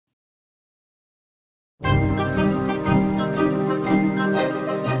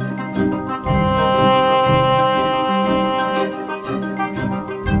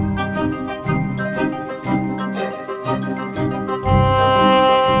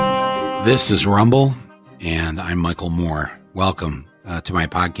This is Rumble, and I'm Michael Moore. Welcome to my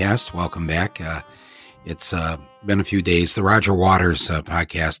podcast. Welcome back. It's been a few days. The Roger Waters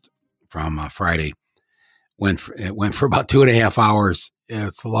podcast from Friday went for about 2.5 hours.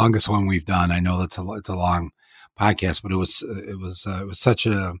 It's the longest one we've done. I know it's a long podcast, but it was such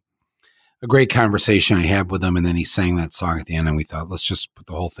a great conversation I had with him. And then he sang that song at the end, and we thought, let's just put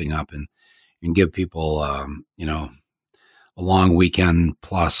the whole thing up and give people a long weekend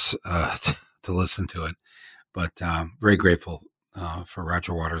plus to listen to it. But very grateful for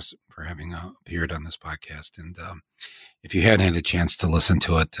Roger Waters for having appeared on this podcast. And if you hadn't had a chance to listen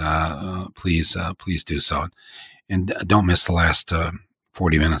to it, please do so. And don't miss the last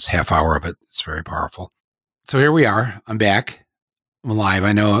 40 minutes, half hour of it. It's very powerful. So here we are. I'm back. I'm alive.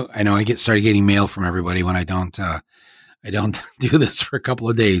 I know. I started getting mail from everybody when I don't do this for a couple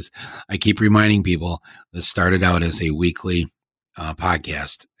of days. I keep reminding people this started out as a weekly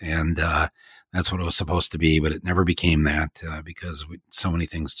podcast, and that's what it was supposed to be, but it never became that because so many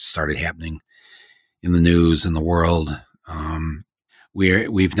things started happening in the news and the world.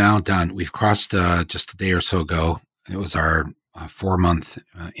 We've crossed just a day or so ago. It was our 4-month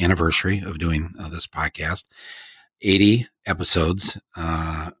anniversary of doing this podcast. 80 episodes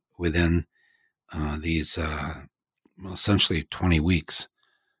within these essentially 20 weeks.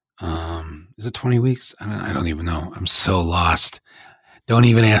 Is it 20 weeks? I don't even know. I'm so lost. Don't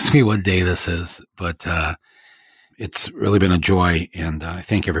even ask me what day this is, but it's really been a joy. And I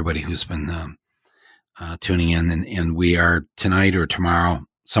thank everybody who's been tuning in. And we are tonight or tomorrow,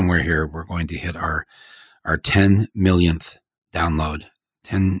 somewhere here, we're going to hit our 10 millionth download,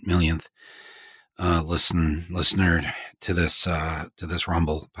 10 millionth listener to this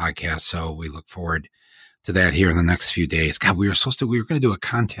Rumble podcast. So we look forward to that here in the next few days. God, we were going to do a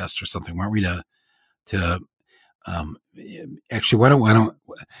contest or something, weren't we? Actually, why don't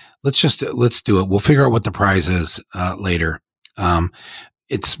let's do it. We'll figure out what the prize is later.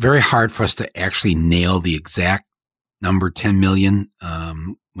 It's very hard for us to actually nail the exact number 10 million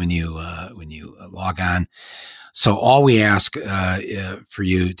when you log on. So all we ask for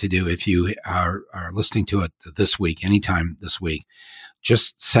you to do, if you are listening to it this week, anytime this week,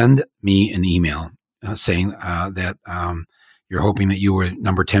 just send me an email saying that you're hoping that you were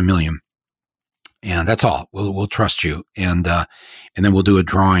number 10 million. And that's all. We'll trust you. And then we'll do a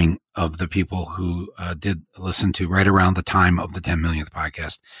drawing of the people who did listen to right around the time of the 10 millionth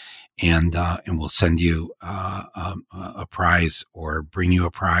podcast. And we'll send you a prize or bring you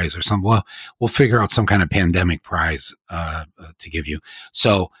a prize or something. Well, we'll figure out some kind of pandemic prize to give you.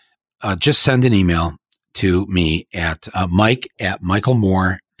 So just send an email to me at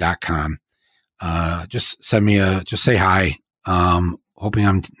mike@michaelmoore.com. Just send me just say hi. Hoping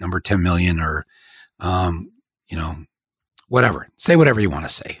I'm number 10 million or, whatever. Say whatever you want to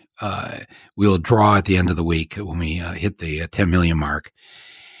say. We'll draw at the end of the week when we hit the 10 million mark.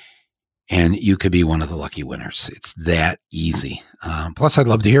 And you could be one of the lucky winners. It's that easy. Plus, I'd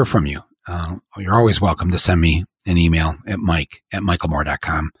love to hear from you. You're always welcome to send me an email at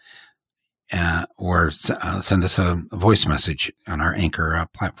mike@michaelmoore.com. Or send us a voice message on our Anchor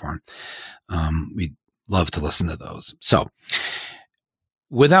platform. We'd love to listen to those. So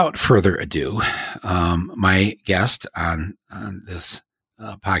without further ado, my guest on this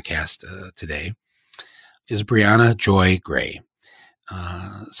podcast today is Brianna Joy Gray,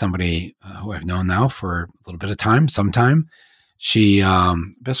 somebody who I've known now for a little bit of time, sometime. She,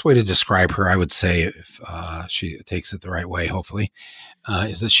 best way to describe her, I would say, if she takes it the right way, hopefully,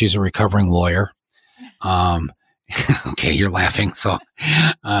 is that she's a recovering lawyer. Okay, you're laughing. So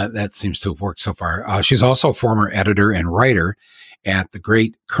that seems to have worked so far. She's also a former editor and writer at the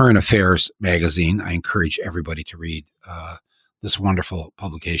great Current Affairs magazine. I encourage everybody to read this wonderful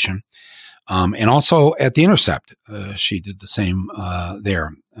publication. And also at The Intercept. She did the same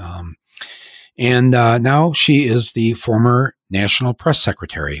there. And now she is the former National Press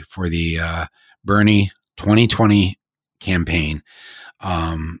Secretary for the Bernie 2020 campaign.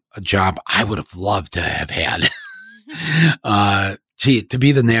 A job I would have loved to have had. To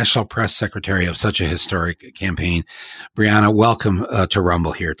be the National Press Secretary of such a historic campaign. Brianna, welcome to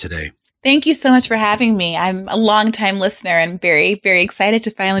Rumble here today. Thank you so much for having me. I'm a longtime listener and very, very excited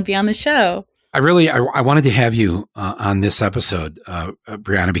to finally be on the show. I wanted to have you on this episode,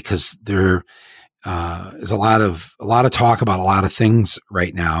 Brianna, because there is a lot of talk about a lot of things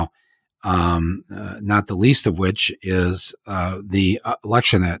right now. Not the least of which is the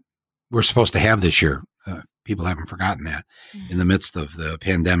election that we're supposed to have this year. People haven't forgotten that in the midst of the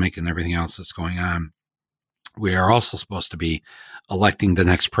pandemic and everything else that's going on. We are also supposed to be electing the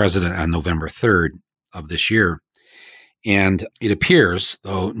next president on November 3rd of this year. And it appears,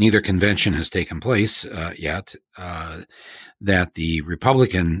 though neither convention has taken place yet, that the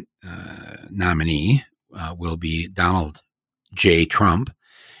Republican nominee will be Donald J. Trump,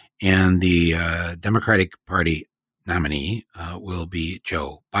 and the Democratic Party nominee will be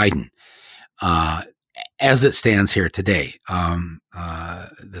Joe Biden. As it stands here today, we're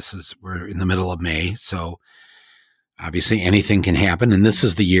in the middle of May, so obviously anything can happen, and this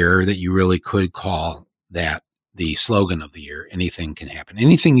is the year that you really could call that the slogan of the year. Anything can happen.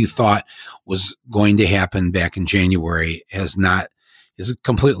 Anything you thought was going to happen back in January is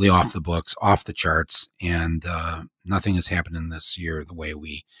completely off the books, off the charts, and nothing has happened in this year the way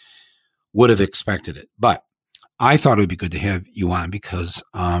we would have expected it. But I thought it would be good to have you on because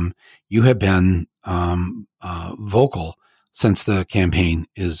you have been vocal since the campaign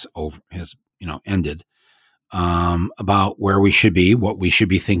has ended, about where we should be, what we should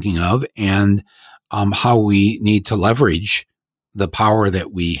be thinking of, and how we need to leverage the power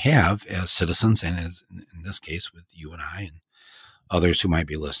that we have as citizens, and as in this case with you and I and others who might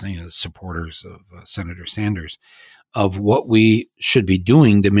be listening as supporters of Senator Sanders, of what we should be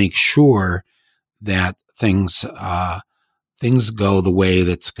doing to make sure that things go the way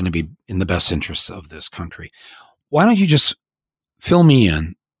that's going to be in the best interests of this country. Why don't you just fill me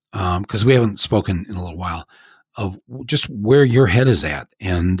in, because we haven't spoken in a little while, of just where your head is at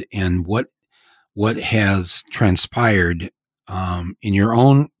and what has transpired in your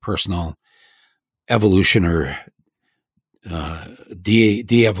own personal evolution or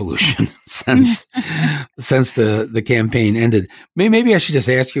de-evolution since the campaign ended. Maybe I should just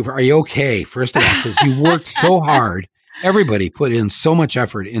ask you, are you okay, first of all, because you worked so hard. Everybody put in so much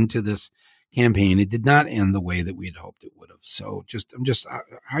effort into this campaign. It did not end the way that we had hoped it would have. So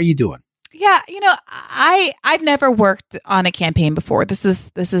how are you doing? Yeah, I've never worked on a campaign before. This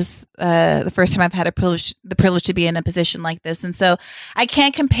is the first time I've had the privilege to be in a position like this, and so I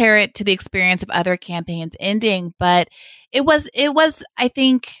can't compare it to the experience of other campaigns ending. But it was I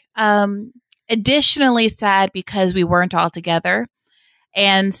think additionally sad because we weren't all together,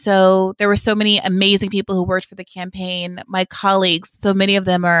 and so there were so many amazing people who worked for the campaign. My colleagues, so many of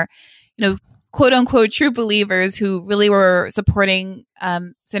them are, quote unquote true believers who really were supporting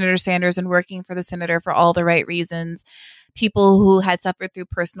Senator Sanders and working for the senator for all the right reasons. People who had suffered through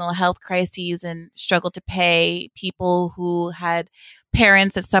personal health crises and struggled to pay. People who had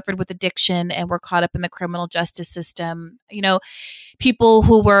parents that suffered with addiction and were caught up in the criminal justice system. People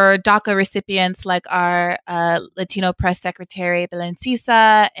who were DACA recipients like our Latino press secretary, Belen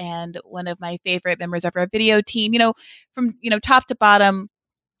Sisa, and one of my favorite members of our video team. From top to bottom,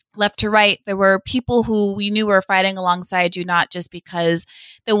 left to right, there were people who we knew were fighting alongside you, not just because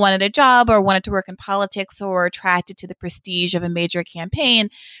they wanted a job or wanted to work in politics or were attracted to the prestige of a major campaign,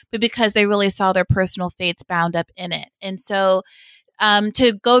 but because they really saw their personal fates bound up in it. And so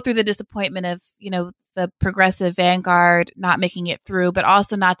to go through the disappointment of, the progressive vanguard not making it through, but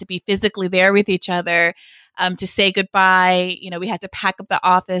also not to be physically there with each other, to say goodbye. We had to pack up the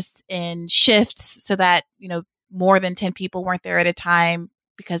office in shifts so that, more than 10 people weren't there at a time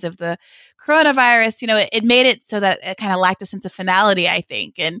because of the coronavirus. It made it so that it kind of lacked a sense of finality, I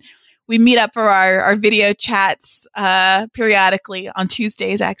think. And we meet up for our video chats periodically on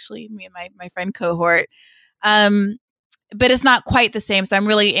Tuesdays, actually, me and my friend cohort. But it's not quite the same. So I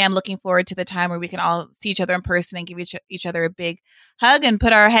really am looking forward to the time where we can all see each other in person and give each other a big hug and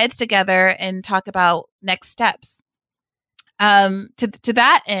put our heads together and talk about next steps. To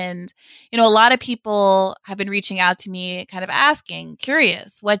that end, a lot of people have been reaching out to me kind of asking,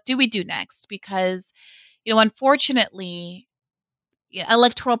 curious, what do we do next? Because, unfortunately,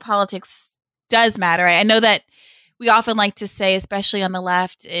 electoral politics does matter. I know that we often like to say, especially on the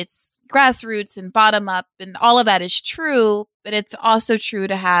left, it's grassroots and bottom up, and all of that is true, but it's also true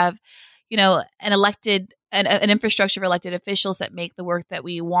to have, an infrastructure of elected officials that make the work that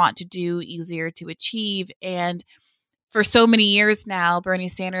we want to do easier to achieve. And for so many years now, Bernie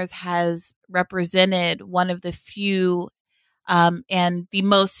Sanders has represented one of the few and the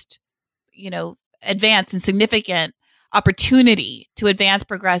most, advanced and significant opportunity to advance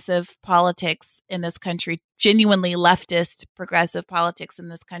progressive politics in this country, genuinely leftist progressive politics in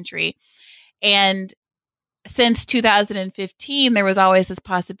this country. And since 2015, there was always this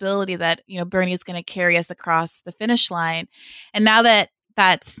possibility that, Bernie is going to carry us across the finish line. And now that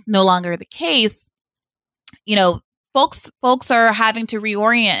that's no longer the case, folks are having to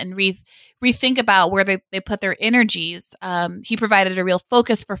reorient and rethink about where they put their energies. He provided a real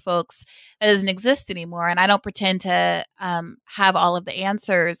focus for folks that doesn't exist anymore. And I don't pretend to have all of the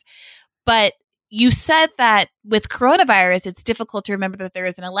answers. But, you said that with coronavirus, it's difficult to remember that there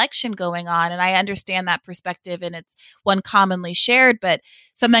is an election going on. And I understand that perspective, and it's one commonly shared. But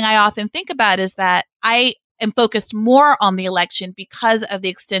something I often think about is that I am focused more on the election because of the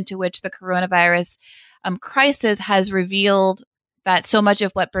extent to which the coronavirus crisis has revealed that so much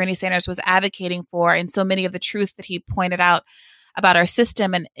of what Bernie Sanders was advocating for and so many of the truth that he pointed out about our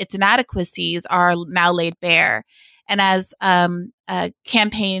system and its inadequacies are now laid bare. And as a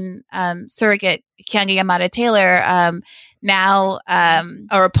campaign surrogate, Keeanga-Yamahtta Taylor,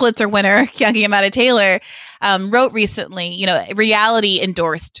 or a Pulitzer winner, Keeanga-Yamahtta Taylor, wrote recently, reality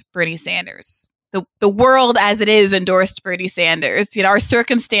endorsed Bernie Sanders. The world as it is endorsed Bernie Sanders. Our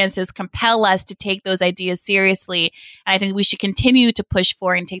circumstances compel us to take those ideas seriously. And I think we should continue to push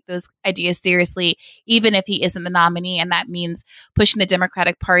for and take those ideas seriously, even if he isn't the nominee. And that means pushing the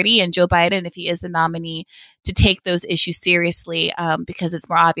Democratic Party and Joe Biden, if he is the nominee, to take those issues seriously because it's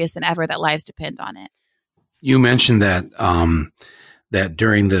more obvious than ever that lives depend on it. You mentioned that that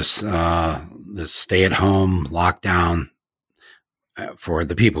during this this stay-at-home lockdown for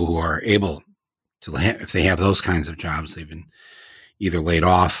the people who are able to, if they have those kinds of jobs, they've been either laid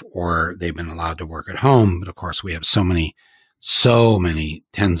off or they've been allowed to work at home. But of course, we have so many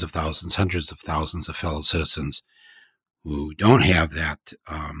tens of thousands, hundreds of thousands of fellow citizens who don't have that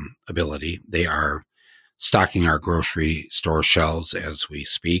ability. They are stocking our grocery store shelves as we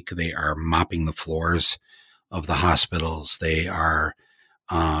speak. They are mopping the floors of the hospitals. They are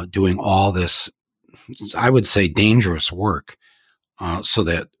doing all this, I would say, dangerous work so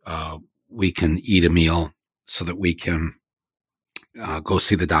that we can eat a meal, so that we can go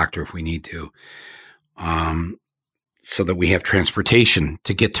see the doctor if we need to, so that we have transportation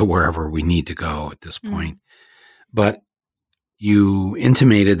to get to wherever we need to go at this point. But you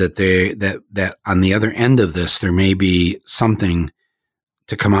intimated that that on the other end of this, there may be something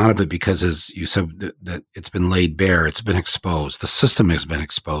to come out of it because, as you said, that it's been laid bare, it's been exposed, the system has been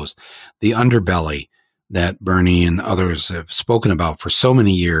exposed, the underbelly that Bernie and others have spoken about for so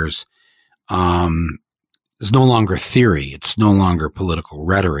many years is no longer theory. It's no longer political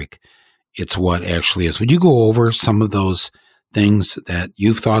rhetoric. It's what actually is. Would you go over some of those things that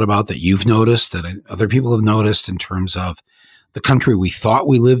you've thought about, that you've noticed, that other people have noticed in terms of the country we thought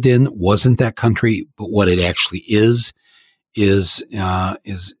we lived in wasn't that country, but what it actually is a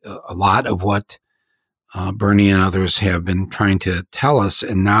lot of what Bernie and others have been trying to tell us,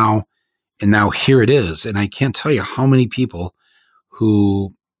 and now here it is. And I can't tell you how many people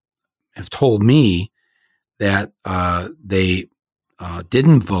who have told me that they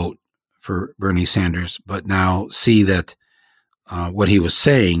didn't vote for Bernie Sanders, but now see that what he was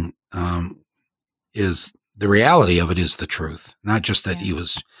saying is the reality of it, is the truth. Not just that he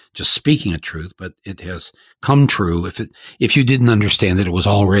was just speaking a truth, but it has come true. If you didn't understand that it was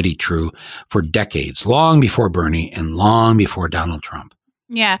already true for decades, long before Bernie and long before Donald Trump.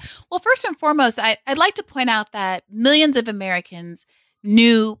 Yeah. Well, first and foremost, I'd like to point out that millions of Americans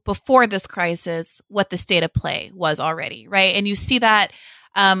knew before this crisis what the state of play was already, right? And you see that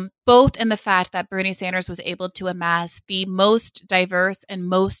both in the fact that Bernie Sanders was able to amass the most diverse and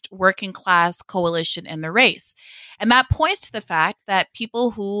most working class coalition in the race. And that points to the fact that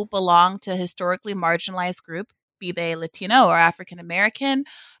people who belong to a historically marginalized group, be they Latino or African American,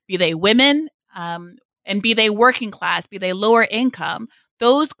 be they women, and be they working class, be they lower income,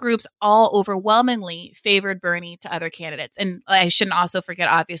 those groups all overwhelmingly favored Bernie to other candidates. And I shouldn't also forget,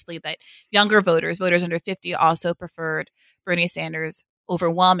 obviously, that younger voters under 50, also preferred Bernie Sanders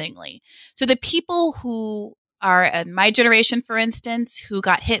overwhelmingly. So the people who are in my generation, for instance, who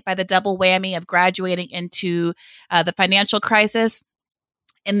got hit by the double whammy of graduating into the financial crisis,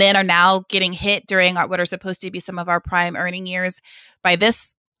 and then are now getting hit during what are supposed to be some of our prime earning years by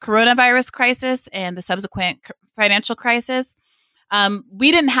this coronavirus crisis and the subsequent financial crisis,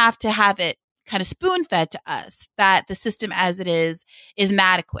 we didn't have to have it kind of spoon-fed to us that the system as it is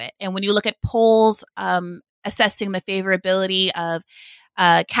inadequate. And when you look at polls assessing the favorability of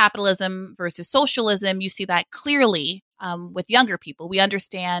capitalism versus socialism, you see that clearly with younger people. We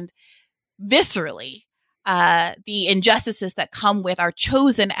understand viscerally the injustices that come with our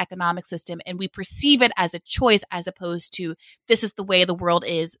chosen economic system, and we perceive it as a choice as opposed to this is the way the world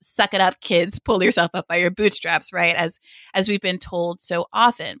is. Suck it up, kids. Pull yourself up by your bootstraps, right? As we've been told so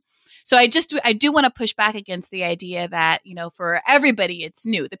often. So I do want to push back against the idea that, for everybody it's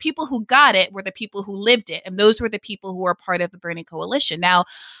new. The people who got it were the people who lived it, and those were the people who were part of the Bernie coalition. Now,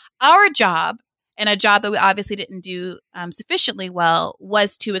 our job, and a job that we obviously didn't do sufficiently well,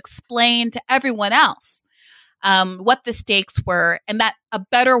 was to explain to everyone else what the stakes were, and that a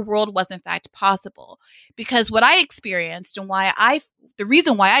better world was in fact possible. Because what I experienced and the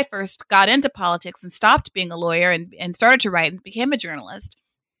reason why I first got into politics and stopped being a lawyer and started to write and became a journalist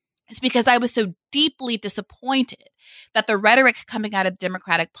is because I was so deeply disappointed that the rhetoric coming out of the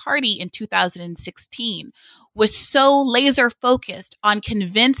Democratic Party in 2016 was so laser focused on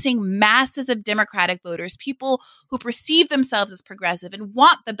convincing masses of Democratic voters, people who perceive themselves as progressive and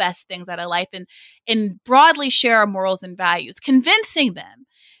want the best things out of life and broadly share our morals and values, convincing them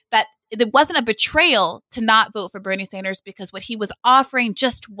that it wasn't a betrayal to not vote for Bernie Sanders because what he was offering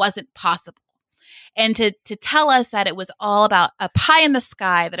just wasn't possible. And to tell us that it was all about a pie in the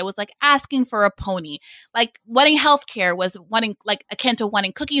sky, that it was like asking for a pony, like wanting healthcare was wanting, like akin to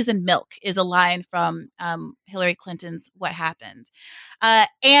wanting cookies and milk, is a line from Hillary Clinton's What Happened.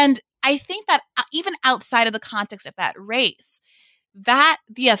 And I think that even outside of the context of that race, that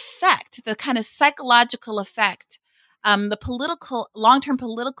the effect, the kind of psychological effect, the political, long-term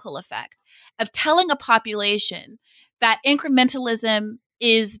political effect of telling a population that incrementalism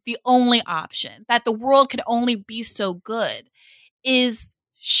is the only option, that the world could only be so good, is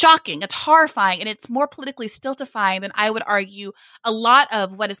shocking. It's horrifying, and it's more politically stultifying than, I would argue, a lot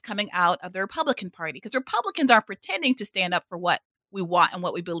of what is coming out of the Republican Party, because Republicans aren't pretending to stand up for what we want and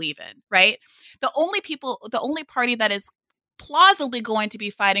what we believe in, right? The only party that is plausibly going to be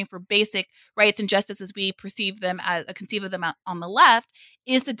fighting for basic rights and justice as we conceive of them on the left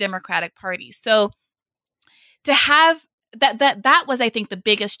is the Democratic Party. So to have that was, I think, the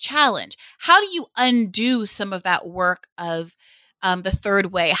biggest challenge. How do you undo some of that work of the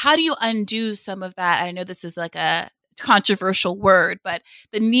third way? How do you undo some of that? I know this is like a controversial word, but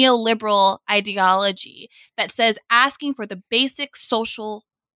the neoliberal ideology that says asking for the basic social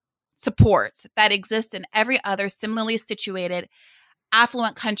supports that exist in every other similarly situated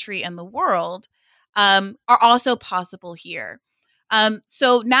affluent country in the world are also possible here.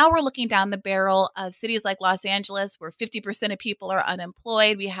 So now we're looking down the barrel of cities like Los Angeles, where 50% of people are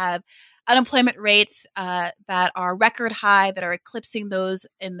unemployed. We have unemployment rates that are record high, that are eclipsing those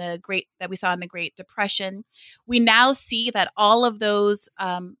that we saw in the Great Depression. We now see that all of those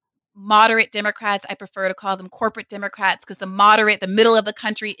moderate Democrats, I prefer to call them corporate Democrats, because the middle of the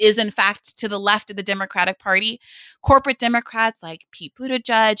country is in fact to the left of the Democratic Party. Corporate Democrats like Pete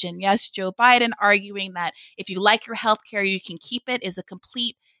Buttigieg and yes, Joe Biden, arguing that if you like your health care, you can keep it, is a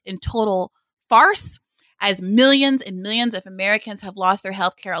complete and total farce, as millions and millions of Americans have lost their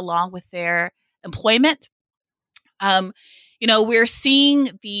health care along with their employment. We're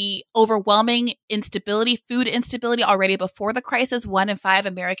seeing the overwhelming instability, food instability already before the crisis. 1 in 5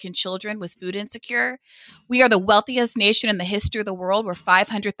 American children was food insecure. We are the wealthiest nation in the history of the world, where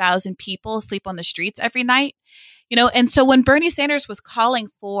 500,000 people sleep on the streets every night. And so when Bernie Sanders was calling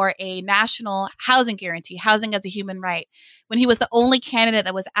for a national housing guarantee, housing as a human right, when he was the only candidate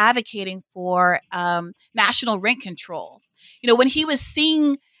that was advocating for national rent control, when he was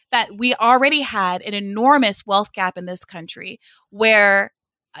seeing that we already had an enormous wealth gap in this country, where,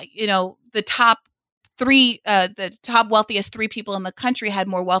 the top wealthiest 3 people in the country had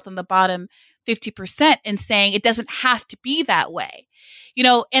more wealth than the bottom 50%, and saying it doesn't have to be that way. In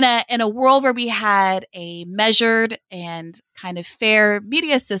a world where we had a measured and kind of fair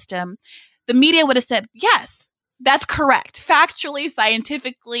media system, the media would have said, yes, that's correct. Factually,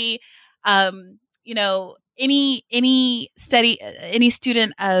 scientifically, any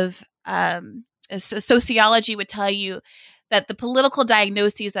student of sociology would tell you that the political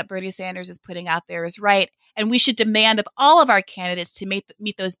diagnoses that Bernie Sanders is putting out there is right, and we should demand of all of our candidates to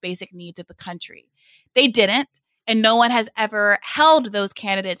meet those basic needs of the country. They didn't, and no one has ever held those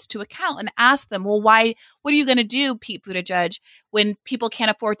candidates to account and asked them, well, why? What are you going to do, Pete Buttigieg, when people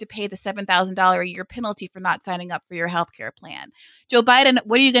can't afford to pay the $7,000 a year penalty for not signing up for your healthcare plan? Joe Biden,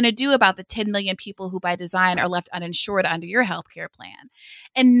 what are you going to do about the 10 million people who by design are left uninsured under your healthcare plan?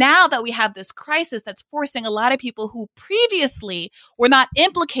 And now that we have this crisis that's forcing a lot of people who previously were not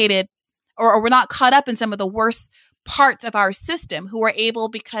implicated or were not caught up in some of the worst parts of our system, who are able,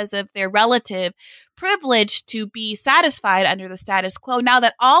 because of their relative privilege, to be satisfied under the status quo. Now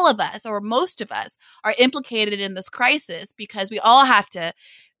that all of us, or most of us, are implicated in this crisis because we all have to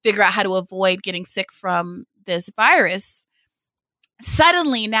figure out how to avoid getting sick from this virus,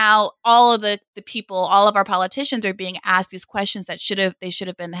 suddenly now all of the people, all of our politicians are being asked these questions that should have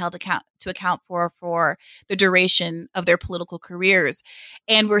been held to account for the duration of their political careers.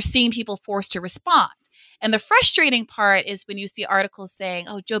 And we're seeing people forced to respond. And the frustrating part is when you see articles saying,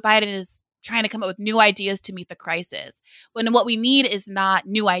 oh, Joe Biden is trying to come up with new ideas to meet the crisis. When what we need is not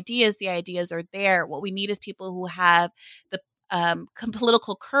new ideas, the ideas are there. What we need is people who have the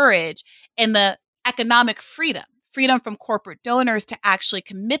political courage and the economic freedom from corporate donors to actually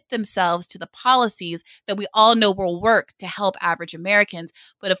commit themselves to the policies that we all know will work to help average Americans,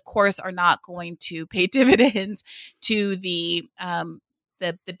 but of course are not going to pay dividends to the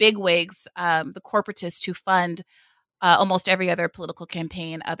bigwigs, the corporatists who fund almost every other political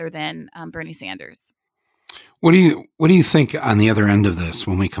campaign other than Bernie Sanders. What do you think on the other end of this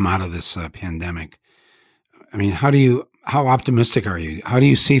when we come out of this pandemic? I mean, how optimistic are you? How do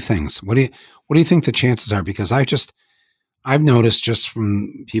you see things? What do you think the chances are? Because I've noticed just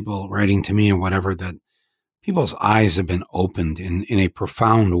from people writing to me and whatever that people's eyes have been opened in a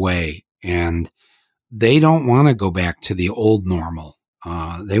profound way, and they don't want to go back to the old normal.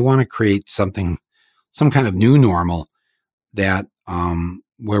 They want to create some kind of new normal that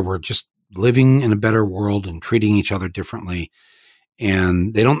where we're just living in a better world and treating each other differently.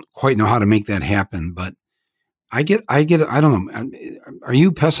 And they don't quite know how to make that happen, but I get, I don't know. Are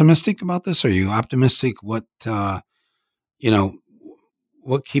you pessimistic about this? Are you optimistic? What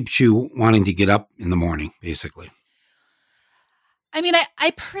keeps you wanting to get up in the morning, basically? I mean,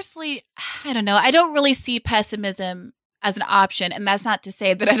 I personally, I don't know. I don't really see pessimism as an option. And that's not to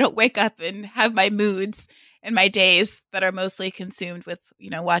say that I don't wake up and have my moods and my days that are mostly consumed with,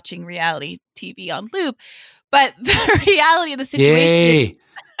 watching reality TV on loop. But the reality of the situation Yay.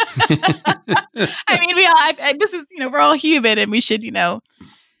 I mean, this is, we're all human and we should, do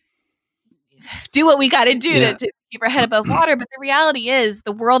what we got to do to keep our head above water. But the reality is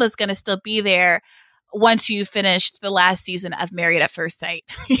the world is going to still be there once you finished the last season of Married at First Sight.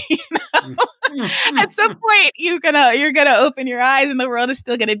 At some point, you're gonna open your eyes, and the world is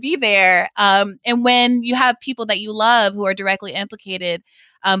still gonna be there. And when you have people that you love who are directly implicated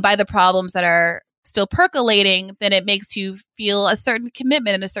by the problems that are still percolating, then it makes you feel a certain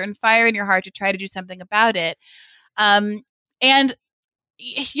commitment and a certain fire in your heart to try to do something about it. And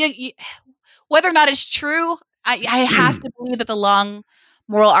whether or not it's true, I have to believe that the long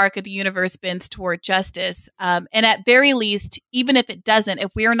moral arc of the universe bends toward justice. And at very least, even if it doesn't,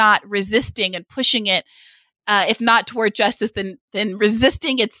 if we're not resisting and pushing it, if not toward justice, then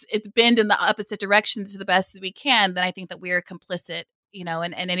resisting its bend in the opposite direction to the best that we can, then I think that we are complicit,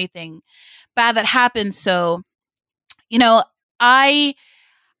 in anything bad that happens. So, I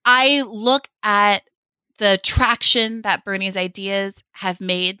look at the traction that Bernie's ideas have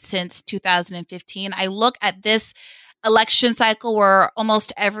made since 2015. I look at this election cycle where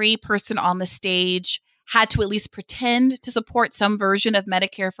almost every person on the stage had to at least pretend to support some version of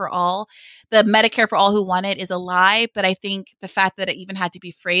Medicare for all. The Medicare for all who won it is a lie, but I think the fact that it even had to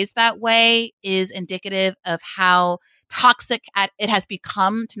be phrased that way is indicative of how toxic it has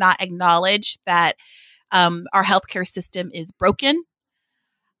become to not acknowledge that our healthcare system is broken.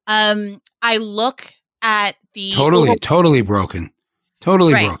 I look at the totally broken.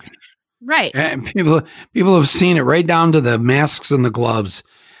 Totally right. broken. Right. And people have seen it right down to the masks and the gloves,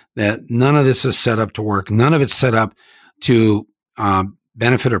 that none of this is set up to work. None of it's set up to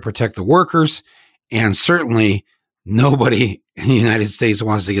benefit or protect the workers. And certainly nobody in the United States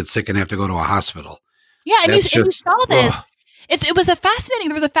wants to get sick and have to go to a hospital. Yeah. And you saw this. There was a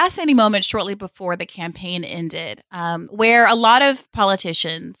fascinating moment shortly before the campaign ended, where a lot of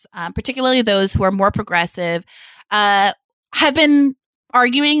politicians, particularly those who are more progressive, have been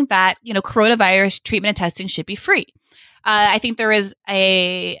arguing that, coronavirus treatment and testing should be free. I think there is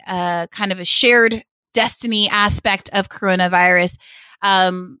a kind of a shared destiny aspect of coronavirus.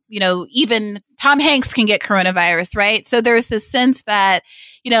 Even Tom Hanks can get coronavirus, right? So there's this sense that,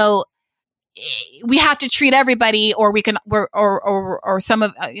 we have to treat everybody, or we can, or some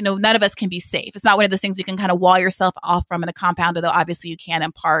of, none of us can be safe. It's not one of those things you can kind of wall yourself off from in a compound, although obviously you can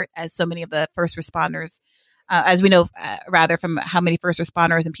in part, as so many of the first responders, as we know, rather from how many first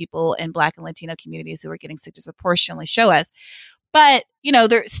responders and people in Black and Latino communities who are getting sick disproportionately show us. But,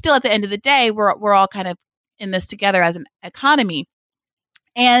 they're still, at the end of the day, we're all kind of in this together as an economy.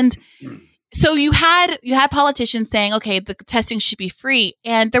 And so you had politicians saying, okay, the testing should be free.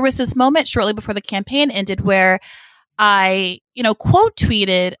 And there was this moment shortly before the campaign ended where I, quote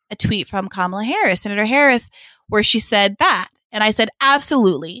tweeted a tweet from Kamala Harris, Senator Harris, where she said that. And I said,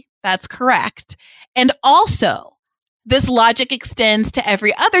 absolutely, that's correct. And also, this logic extends to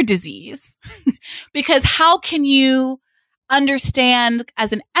every other disease, because how can you understand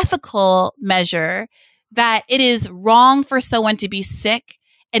as an ethical measure that it is wrong for someone to be sick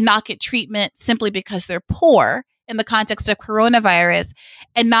and not get treatment simply because they're poor in the context of coronavirus,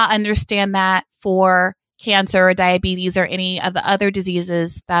 and not understand that for cancer or diabetes or any of the other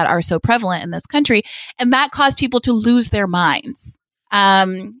diseases that are so prevalent in this country? And that caused people to lose their minds.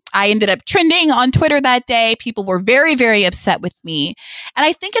 I ended up trending on Twitter that day. People were very, very upset with me. And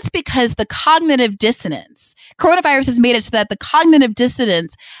I think it's because the cognitive dissonance, coronavirus has made it so that the cognitive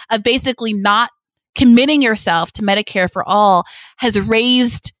dissonance of basically not committing yourself to Medicare for all has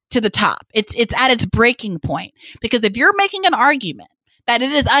raised to the top. It's at its breaking point. Because if you're making an argument that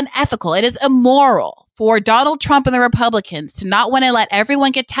it is unethical, it is immoral for Donald Trump and the Republicans to not want to let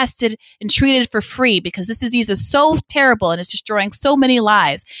everyone get tested and treated for free because this disease is so terrible and it's destroying so many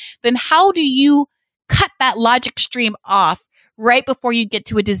lives, then how do you cut that logic stream off right before you get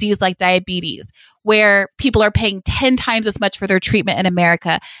to a disease like diabetes, where people are paying 10 times as much for their treatment in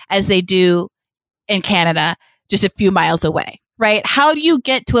America as they do in Canada, just a few miles away? Right? How do you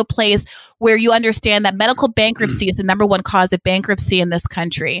get to a place where you understand that medical bankruptcy is the number one cause of bankruptcy in this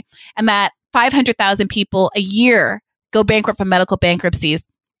country, and that 500,000 people a year go bankrupt from medical bankruptcies,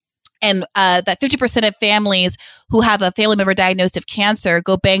 and that 50% of families who have a family member diagnosed of cancer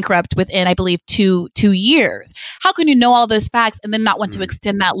go bankrupt within, I believe, two years? How can you know all those facts and then not want to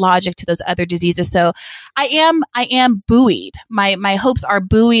extend that logic to those other diseases? So I am buoyed. My hopes are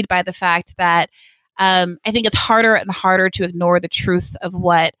buoyed by the fact that I think it's harder and harder to ignore the truth of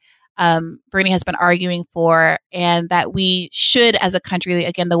what Bernie has been arguing for, and that we should, as a country,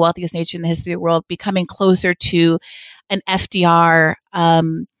 again, the wealthiest nation in the history of the world, be coming closer to an FDR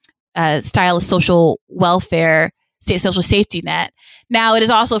style of social welfare, state social safety net. Now, it is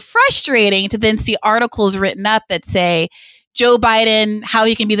also frustrating to then see articles written up that say Joe Biden, how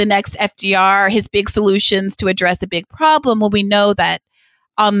he can be the next FDR, his big solutions to address a big problem, when we know that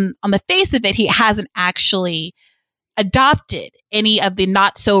on the face of it, he hasn't actually adopted any of the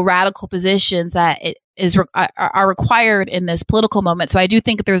not so radical positions that are required in this political moment. So I do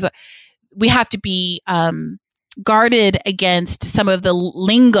think we have to be guarded against some of the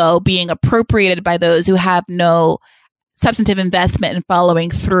lingo being appropriated by those who have no substantive investment in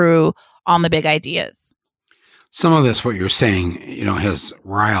following through on the big ideas. Some of this, what you're saying, has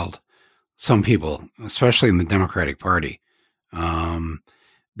riled some people, especially in the Democratic Party.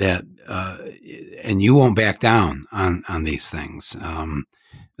 And you won't back down on these things.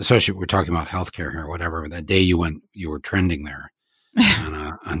 Especially we're talking about healthcare or whatever. That day you were trending there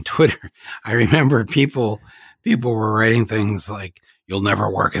on Twitter. I remember people were writing things like, "You'll never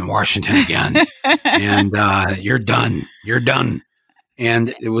work in Washington again," and "You're done. You're done."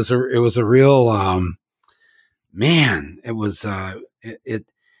 And it was a real man. It was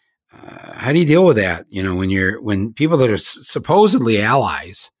how do you deal with that? When people that are supposedly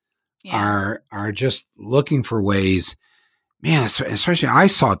allies are just looking for ways, man, especially I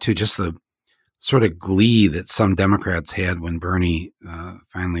saw too, just the sort of glee that some Democrats had when Bernie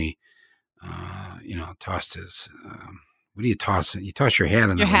finally, tossed his, what do you toss? You toss your hat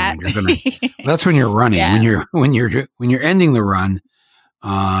in the ring. That's when you're running. Yeah. When you're ending the run,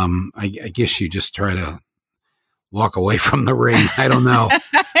 I guess you just try to walk away from the ring. I don't know.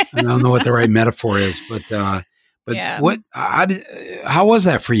 I don't know what the right metaphor is, but yeah. How was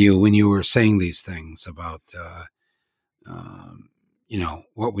that for you when you were saying these things about,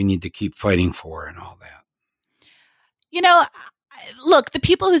 what we need to keep fighting for and all that? Look, the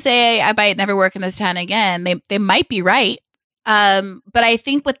people who say I might never work in this town again, they might be right. But I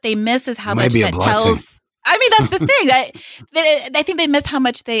think what they miss is how much that tells. I mean, that's the thing. I think they miss how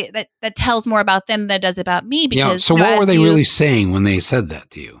much that tells more about them than it does about me. Because so what were they really saying when they said that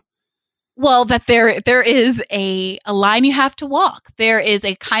to you? Well, that there is a line you have to walk. There is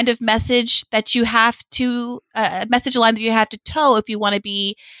a kind of message that you have to a message line that you have to toe if you want to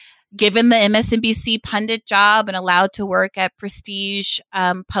be given the MSNBC pundit job and allowed to work at prestige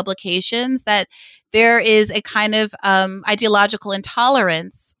publications. That there is a kind of ideological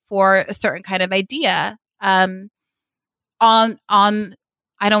intolerance for a certain kind of idea. On I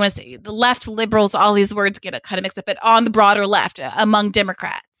don't want to say the left, liberals, all these words get kind of mixed up, but on the broader left among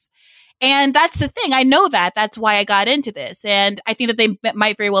Democrats. And that's the thing. I know that. That's why I got into this. And I think that they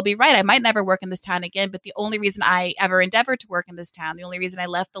might very well be right. I might never work in this town again. But the only reason I ever endeavored to work in this town, the only reason I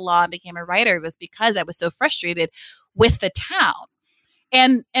left the law and became a writer was because I was so frustrated with the town.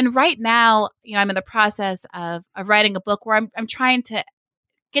 And right now, I'm in the process of writing a book where I'm trying to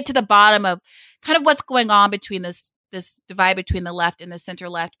get to the bottom of kind of what's going on between this divide between the left and the center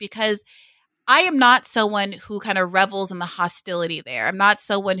left, because I am not someone who kind of revels in the hostility there. I'm not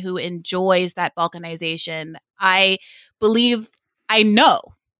someone who enjoys that balkanization. I know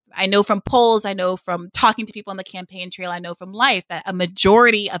I know from polls, I know from talking to people on the campaign trail, I know from life that a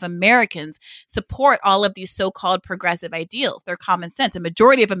majority of Americans support all of these so-called progressive ideals. They're common sense. A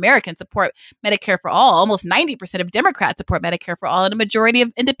majority of Americans support Medicare for all. Almost 90% of Democrats support Medicare for all, and a majority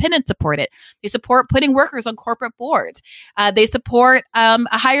of independents support it. They support putting workers on corporate boards. They support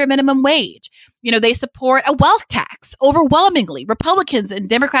a higher minimum wage. They support a wealth tax overwhelmingly, Republicans and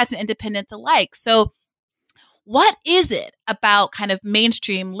Democrats and independents alike. So what is it about kind of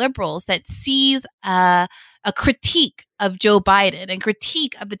mainstream liberals that sees a critique of Joe Biden and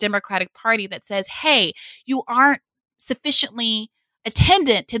critique of the Democratic Party that says, hey, you aren't sufficiently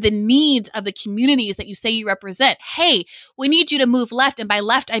attendant to the needs of the communities that you say you represent. Hey, we need you to move left. And by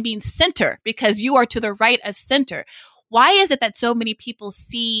left, I mean center, because you are to the right of center. Why is it that so many people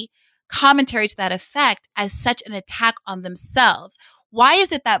see commentary to that effect as such an attack on themselves? Why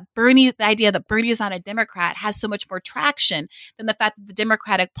is it that the idea that Bernie is not a Democrat has so much more traction than the fact that the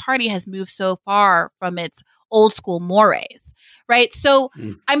Democratic Party has moved so far from its old school mores, right? So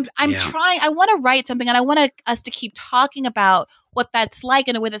I'm trying, I want to write something, and I want us to keep talking about what that's like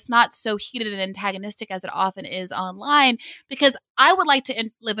in a way that's not so heated and antagonistic as it often is online, because I would like to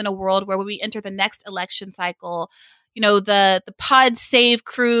live in a world where when we enter the next election cycle, the Pod Save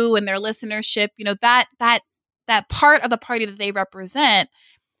crew and their listenership, that part of the party that they represent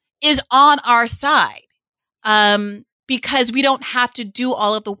is on our side, because we don't have to do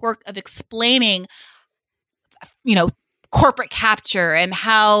all of the work of explaining, corporate capture and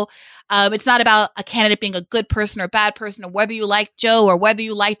how it's not about a candidate being a good person or bad person, or whether you like Joe or whether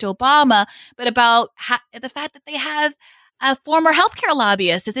you liked Obama, but about the fact that they have a former healthcare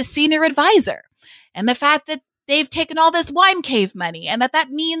lobbyist as a senior advisor, and the fact that they've taken all this wine cave money, and that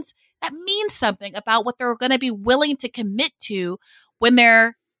means something about what they're going to be willing to commit to when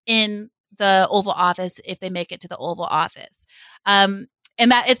they're in the Oval Office, if they make it to the Oval Office. And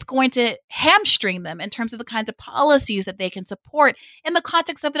that it's going to hamstring them in terms of the kinds of policies that they can support in the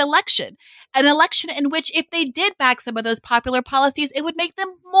context of an election in which, if they did back some of those popular policies, it would make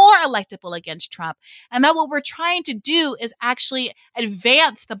them more electable against Trump. And that what we're trying to do is actually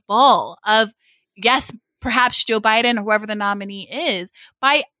advance the ball of, yes, perhaps Joe Biden or whoever the nominee is,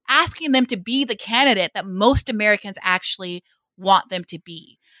 by asking them to be the candidate that most Americans actually want them to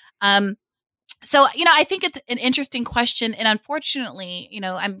be. So, I think it's an interesting question. And unfortunately,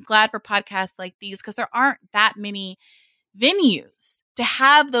 I'm glad for podcasts like these, because there aren't that many venues to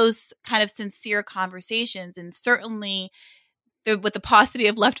have those kind of sincere conversations. And certainly with the paucity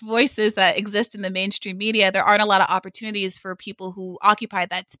of left voices that exist in the mainstream media, there aren't a lot of opportunities for people who occupy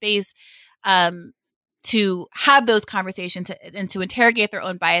that space to have those conversations and to interrogate their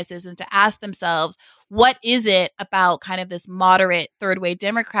own biases and to ask themselves, what is it about kind of this moderate third way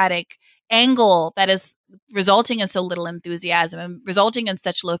Democratic angle that is resulting in so little enthusiasm and resulting in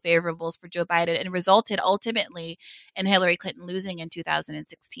such low favorables for Joe Biden, and resulted ultimately in Hillary Clinton losing in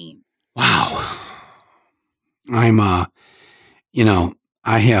 2016. Wow. I'm, I've,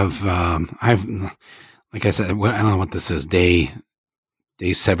 like I said, I don't know what this is, day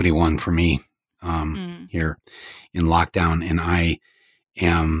 71 for me. Here in lockdown, and I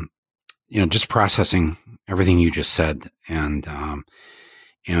am, just processing everything you just said, and I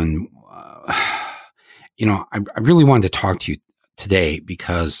really wanted to talk to you today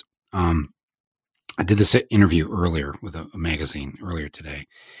because I did this interview earlier with a magazine earlier today,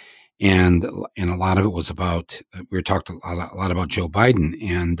 and a lot of it was about, we were talking a lot about Joe Biden,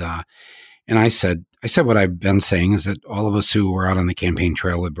 and I said what I've been saying is that all of us who were out on the campaign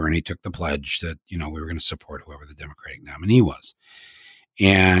trail with Bernie took the pledge that, we were going to support whoever the Democratic nominee was.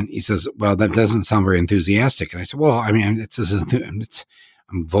 And he says, well, that doesn't sound very enthusiastic. And I said, well, I mean,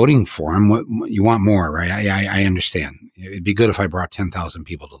 I'm voting for him. What you want more, right? I understand. It'd be good if I brought 10,000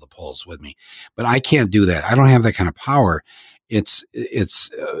 people to the polls with me, but I can't do that. I don't have that kind of power. It's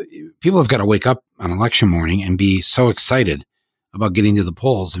people have got to wake up on election morning and be so excited about getting to the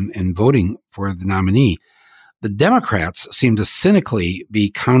polls and voting for the nominee. The Democrats seem to cynically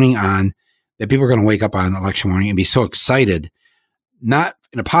be counting on that people are going to wake up on election morning and be so excited, not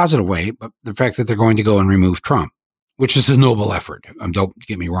in a positive way, but the fact that they're going to go and remove Trump, which is a noble effort. Don't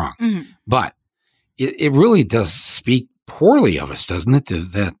get me wrong. Mm-hmm. But it really does speak poorly of us, doesn't it?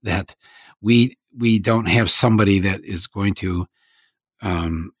 That we don't have somebody that is going to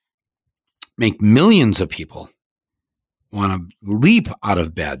make millions of people want to leap out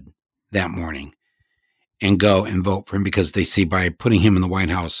of bed that morning and go and vote for him, because they see by putting him in the White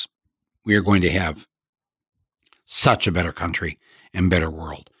House, we are going to have such a better country and better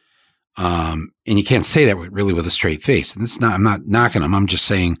world. And you can't say that really with a straight face. And I'm not knocking him. I'm just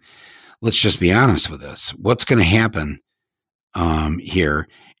saying, let's just be honest with this. What's going to happen here.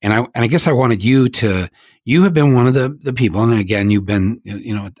 And I guess I wanted you have been one of the people, and again, you've been,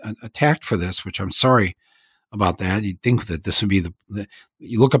 attacked for this, which I'm sorry about that. You'd think that this would be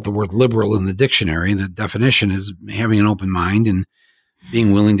you look up the word liberal in the dictionary, the definition is having an open mind and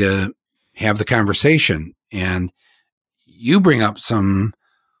being willing to have the conversation. And you bring up some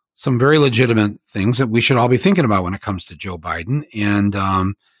very legitimate things that we should all be thinking about when it comes to Joe Biden, and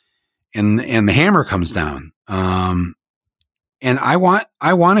the hammer comes down. And I want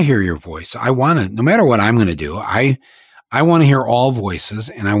to hear your voice. I want to, no matter what I'm going to do, I want to hear all voices,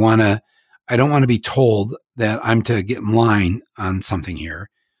 and I don't want to be told that I'm to get in line on something here,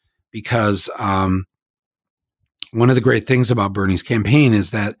 because one of the great things about Bernie's campaign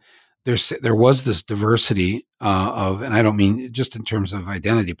is that there was this diversity of, and I don't mean just in terms of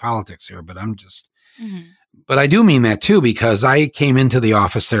identity politics here, but but I do mean that too, because I came into the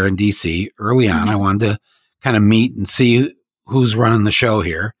office there in DC early on. I wanted to kind of meet and see who's running the show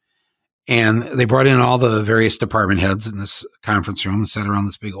here. And they brought in all the various department heads in this conference room and sat around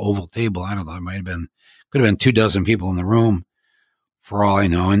this big oval table. I don't know. It could have been 24 people in the room for all I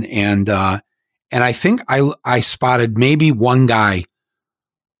know. And I think I spotted maybe one guy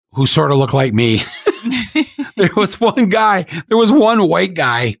who sort of looked like me. There was one white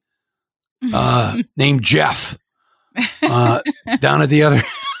guy named Jeff down at the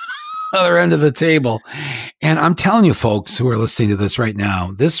other end of the table. And I'm telling you, folks who are listening to this right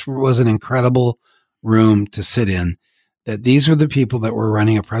now, this was an incredible room to sit in, that these were the people that were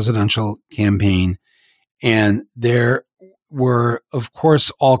running a presidential campaign. And there were, of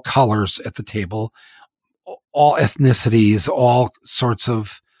course, all colors at the table, all ethnicities, all sorts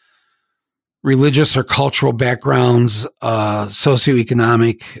of religious or cultural backgrounds,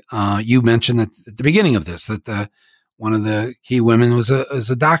 socioeconomic. You mentioned that at the beginning of this, that one of the key women is a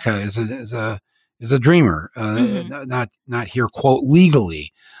DACA, is a dreamer, not here, quote,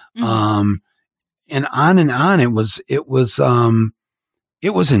 legally. And on. It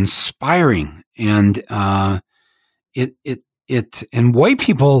was inspiring. And and white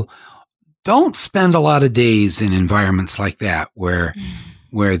people don't spend a lot of days in environments like that where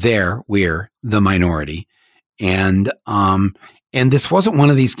we're the minority. And this wasn't one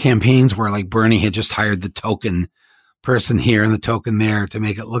of these campaigns where like Bernie had just hired the token person here and the token there to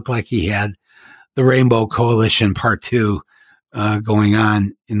make it look like he had the Rainbow Coalition Part 2 going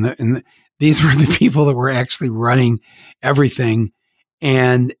on. These were the people that were actually running everything.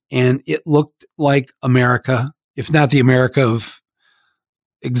 And it looked like America, if not the America of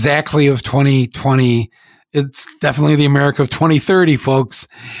 2020, it's definitely the America of 2030, folks.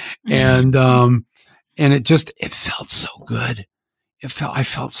 And it felt so good. I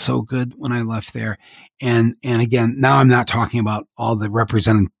felt so good when I left there. And again, now I'm not talking about all the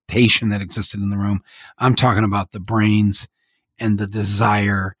representation that existed in the room. I'm talking about the brains and the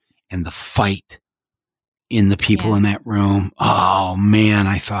desire and the fight in the people in that room. Oh man,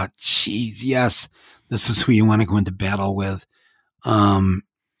 I thought, geez, yes, this is who you want to go into battle with.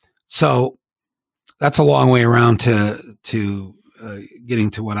 So that's a long way around to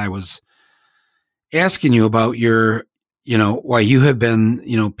getting to what I was asking you about why you have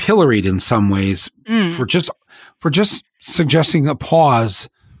been, pilloried in some ways for just suggesting a pause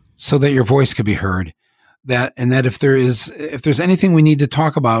so that your voice could be heard. That if there's anything we need to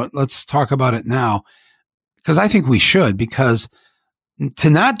talk about, let's talk about it now. Because I think we should, because to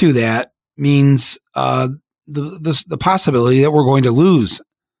not do that means the possibility that we're going to lose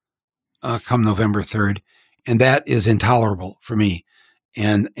come November 3rd. And that is intolerable for me.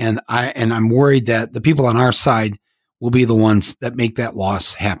 And I'm worried that the people on our side will be the ones that make that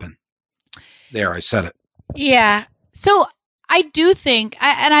loss happen. There, I said it. Yeah. So I do think,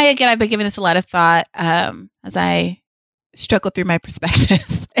 I've been giving this a lot of thought as I struggle through my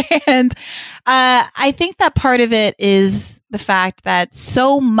perspectives. And I think that part of it is the fact that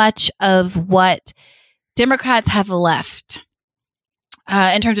so much of what Democrats have left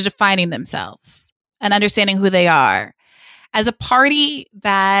in terms of defining themselves and understanding who they are as a party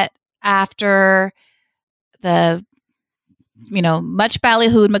that after the much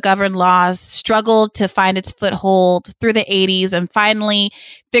ballyhooed McGovern laws struggled to find its foothold through the 80s and finally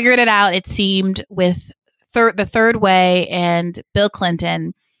figured it out, it seemed, with the Third Way and Bill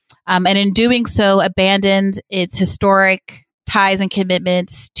Clinton. And in doing so, abandoned its historic ties and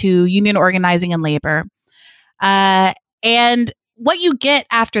commitments to union organizing and labor. And what you get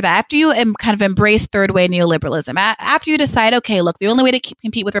after that, after you kind of embrace third way neoliberalism, after you decide, okay, look, the only way to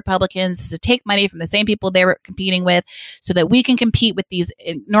compete with Republicans is to take money from the same people they were competing with so that we can compete with these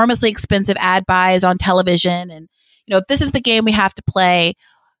enormously expensive ad buys on television. And, if this is the game we have to play,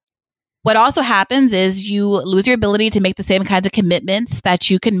 what also happens is you lose your ability to make the same kinds of commitments that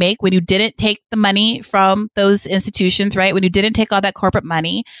you can make when you didn't take the money from those institutions, right? When you didn't take all that corporate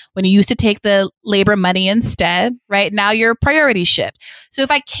money, when you used to take the labor money instead, right? Now your priorities shift. So if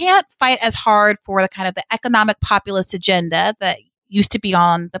I can't fight as hard for the kind of the economic populist agenda that used to be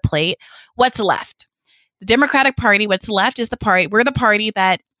on the plate, what's left? The Democratic Party, what's left is we're the party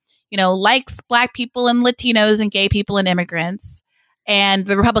that, likes Black people and Latinos and gay people and immigrants. And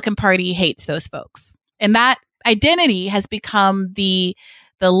the Republican Party hates those folks. And that identity has become the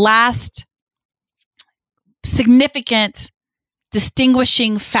last significant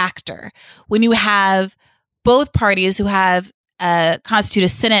distinguishing factor when you have both parties who have constitute a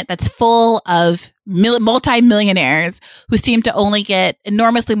Senate that's full of multimillionaires who seem to only get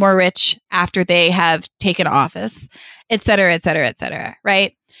enormously more rich after they have taken office, et cetera, et cetera, et cetera,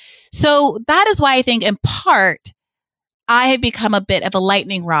 right? So that is why I think in part, I have become a bit of a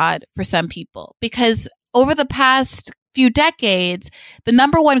lightning rod for some people, because over the past few decades, the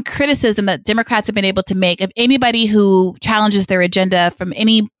number one criticism that Democrats have been able to make of anybody who challenges their agenda from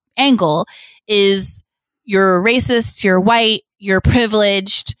any angle is you're racist, you're white, you're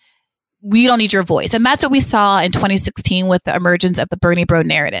privileged, we don't need your voice. And that's what we saw in 2016 with the emergence of the Bernie bro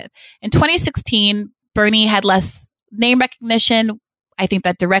narrative. In 2016, Bernie had less name recognition. I think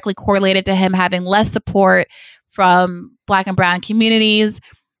that directly correlated to him having less support from Black and brown communities.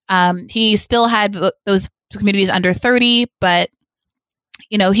 He still had those communities under 30, but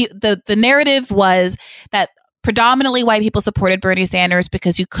the narrative was that predominantly white people supported Bernie Sanders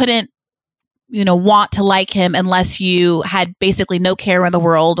because you couldn't want to like him unless you had basically no care in the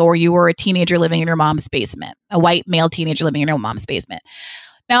world, or you were a teenager living in your mom's basement, a white male teenager living in your mom's basement.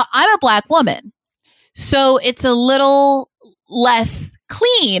 Now, I'm a Black woman, so it's a little less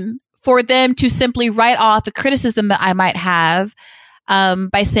clean for them to simply write off the criticism that I might have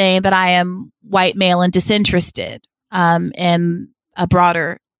by saying that I am white, male, and disinterested in a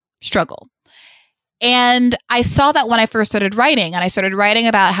broader struggle. And I saw that when I first started writing, and I started writing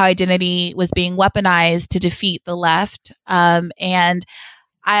about how identity was being weaponized to defeat the left. And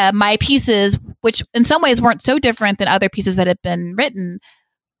my pieces, which in some ways weren't so different than other pieces that had been written,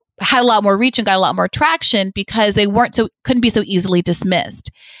 had a lot more reach and got a lot more traction because they couldn't be so easily dismissed.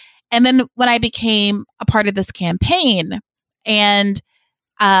 And then when I became a part of this campaign and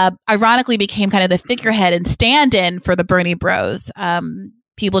ironically became kind of the figurehead and stand-in for the Bernie bros,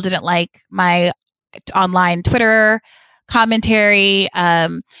 people didn't like my online Twitter commentary.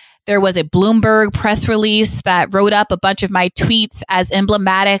 There was a Bloomberg press release that wrote up a bunch of my tweets as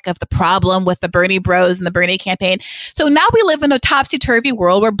emblematic of the problem with the Bernie bros and the Bernie campaign. So now we live in a topsy-turvy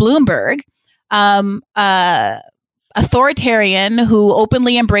world where Bloomberg, authoritarian who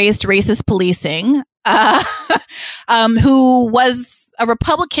openly embraced racist policing, who was a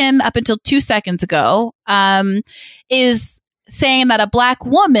Republican up until 2 seconds ago, is saying that a Black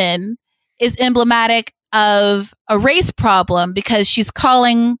woman is emblematic of a race problem because she's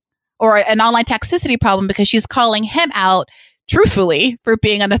calling, or an online toxicity problem because she's calling him out truthfully for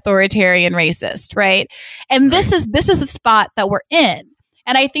being an authoritarian racist, right? And this is the spot that we're in.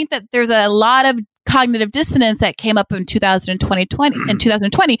 And I think that there's a lot of cognitive dissonance that came up in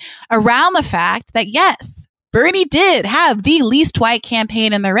 2020 around the fact that, yes, Bernie did have the least white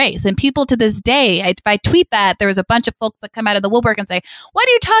campaign in the race. And people to this day, if I tweet that, there was a bunch of folks that come out of the woodwork and say, what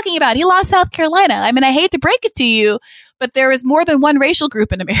are you talking about? He lost South Carolina. I mean, I hate to break it to you, but there is more than one racial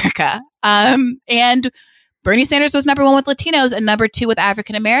group in America. And Bernie Sanders was number one with Latinos and number two with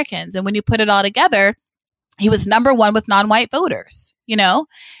African Americans. And when you put it all together, he was number one with non-white voters,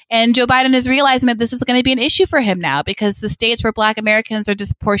 and Joe Biden is realizing that this is going to be an issue for him now because the states where Black Americans are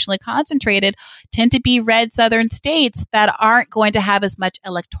disproportionately concentrated tend to be red Southern states that aren't going to have as much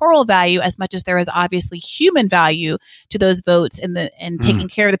electoral value as much as there is obviously human value to those votes and taking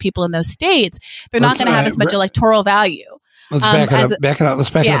care of the people in those states. They're not going to have as much electoral value. Let's back it up. Let's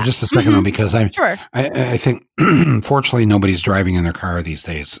back it up just a second, though, because I think, fortunately, nobody's driving in their car these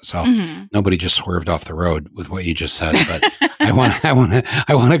days, so nobody just swerved off the road with what you just said. But I want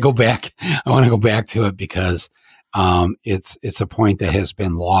to go back. I want to go back to it because it's a point that has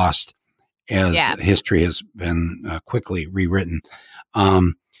been lost as history has been quickly rewritten.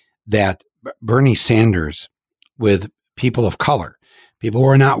 That Bernie Sanders, with people of color, people who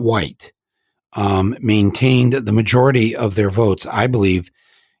are not white, maintained the majority of their votes. I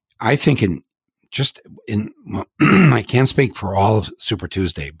think I can't speak for all of Super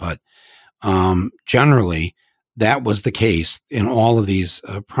Tuesday, but generally that was the case in all of these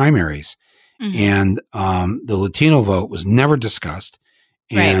primaries. And the Latino vote was never discussed.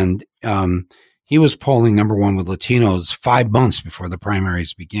 And he was polling number one with Latinos 5 months before the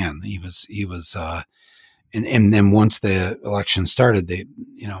primaries began. He was, and then once the election started,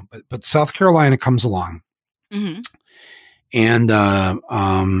 but South Carolina comes along, Mm-hmm.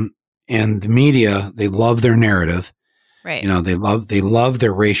 and the media, they love their narrative. Right. They love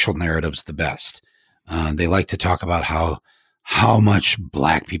their racial narratives the best. They like to talk about how much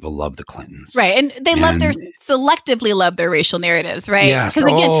Black people love the Clintons. Right. And they selectively love their racial narratives, right? Yes.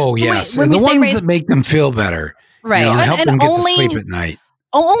 Again, yes. When the we ones say that make them feel better. Right. Help them get to sleep at night.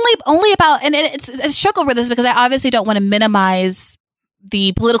 Only about, and it's a struggle with this because I obviously don't want to minimize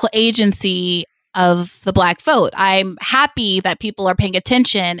the political agency of the Black vote. I'm happy that people are paying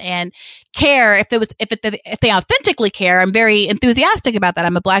attention and care. If they authentically care, I'm very enthusiastic about that.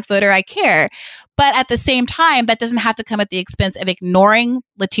 I'm a Black voter. I care. But at the same time, that doesn't have to come at the expense of ignoring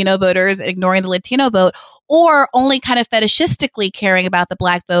Latino voters, ignoring the Latino vote, or only kind of fetishistically caring about the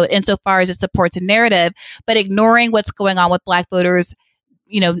Black vote insofar as it supports a narrative, but ignoring what's going on with Black voters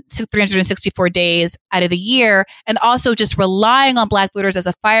 364 days out of the year, and also just relying on Black voters as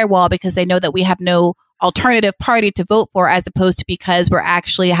a firewall because they know that we have no alternative party to vote for, as opposed to because we're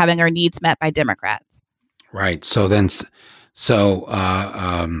actually having our needs met by Democrats. Right. So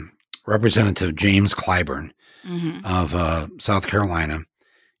Representative James Clyburn of South Carolina,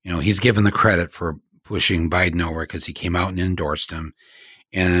 he's given the credit for pushing Biden over because he came out and endorsed him.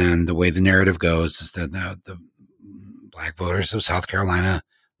 And the way the narrative goes is that the Black voters of South Carolina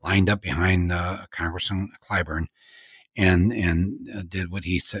lined up behind Congressman Clyburn and did what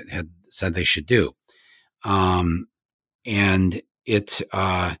he had said they should do. And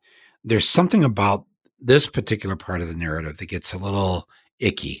there's something about this particular part of the narrative that gets a little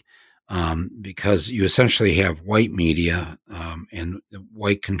icky, because you essentially have white media and the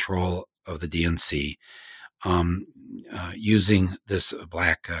white control of the DNC using this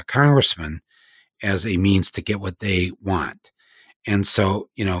Black congressman as a means to get what they want. And so,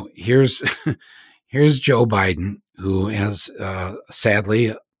 here's Joe Biden, who has sadly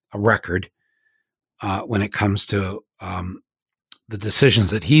a record when it comes to the decisions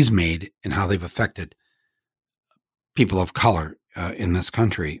that he's made and how they've affected people of color in this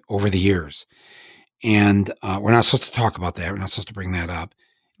country over the years. And we're not supposed to talk about that. We're not supposed to bring that up.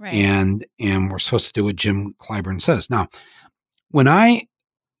 Right. And we're supposed to do what Jim Clyburn says. Now, when I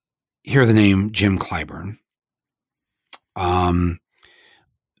hear the name Jim Clyburn, the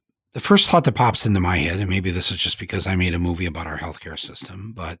first thought that pops into my head, and maybe this is just because I made a movie about our healthcare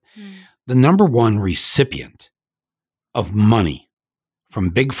system, but the number one recipient of money from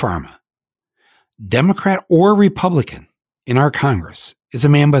Big Pharma, Democrat or Republican in our Congress, is a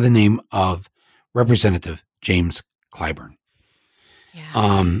man by the name of Representative James Clyburn.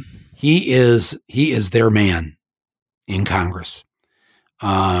 Yeah. He is their man in Congress.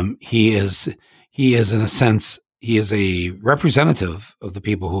 He is in a sense, he is a representative of the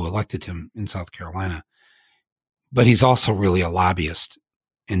people who elected him in South Carolina, but he's also really a lobbyist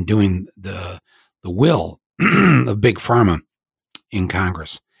and doing the will of Big Pharma in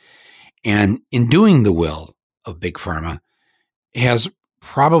Congress. And in doing the will of Big Pharma has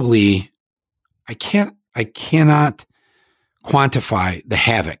probably, I cannot quantify the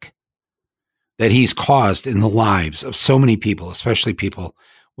havoc that he's caused in the lives of so many people, especially people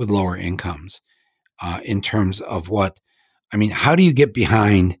with lower incomes, in terms of how do you get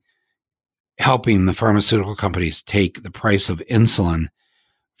behind helping the pharmaceutical companies take the price of insulin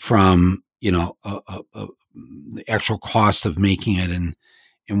from, the actual cost of making it and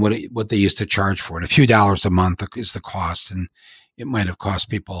what they used to charge for it. A few dollars a month is the cost, and it might have cost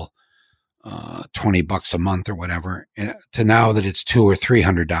people $20 a month or whatever, to now that it's $200 or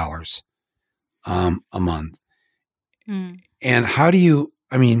 $300 a month. And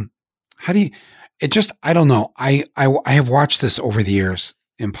I don't know. I have watched this over the years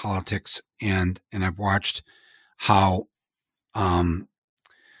in politics, and I've watched how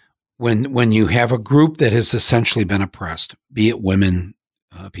when you have a group that has essentially been oppressed, be it women,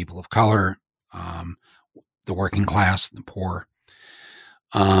 people of color, the working class, the poor,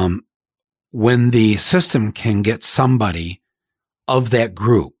 when the system can get somebody of that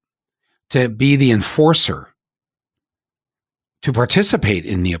group to be the enforcer, to participate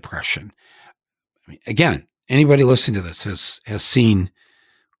in the oppression. Again, anybody listening to this has seen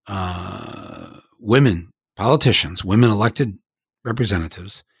women politicians, women elected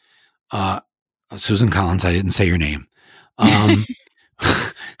representatives. Susan Collins, I didn't say your name.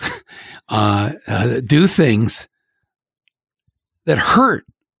 Do things that hurt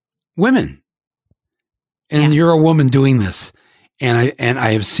women, and you're a woman doing this. And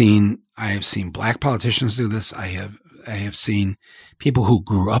I have seen Black politicians do this. I have I have seen people who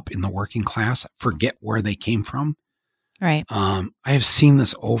grew up in the working class forget where they came from. Right. I have seen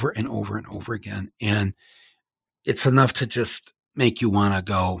this over and over and over again, and it's enough to just make you want to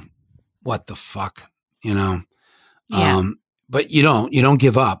go, what the fuck, you know? Yeah. But you don't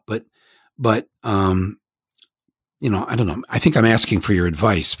give up, but, you know, I don't know. I think I'm asking for your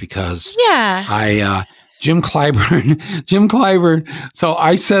advice because Jim Clyburn. So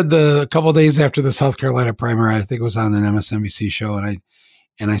I said a couple of days after the South Carolina primary, I think it was on an MSNBC show.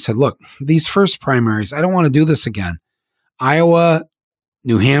 And I said, look, these first primaries, I don't want to do this again. Iowa,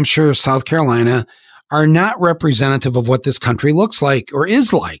 New Hampshire, South Carolina are not representative of what this country looks like or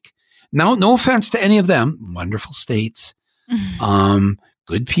is like. Now, no offense to any of them, wonderful states,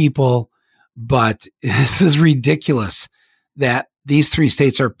 good people, but this is ridiculous that these three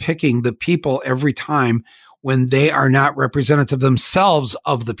states are picking the people every time when they are not representative themselves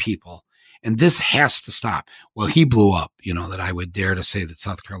of the people. And this has to stop. Well, he blew up, you know, that I would dare to say that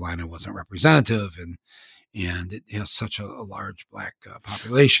South Carolina wasn't representative and it has such a large black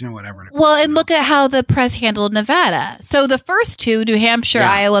population or whatever. Well, and look at how the press handled Nevada. So the first two, New Hampshire,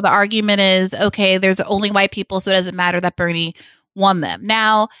 Iowa, the argument is, okay, there's only white people, so it doesn't matter that Bernie won them.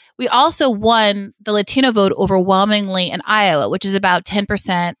 Now, we also won the Latino vote overwhelmingly in Iowa, which is about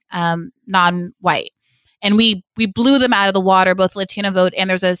 10% non-white. And we blew them out of the water, both Latino vote, and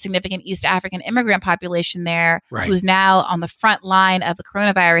there's a significant East African immigrant population there who's now on the front line of the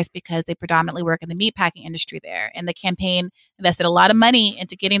coronavirus because they predominantly work in the meatpacking industry there. And the campaign invested a lot of money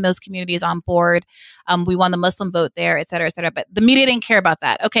into getting those communities on board. We won the Muslim vote there, et cetera, et cetera. But the media didn't care about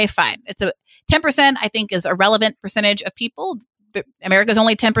that. Okay, fine. It's a 10%, I think, is a relevant percentage of people. America's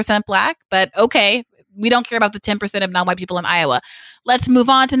only 10% black, but okay, we don't care about the 10% of non-white people in Iowa. Let's move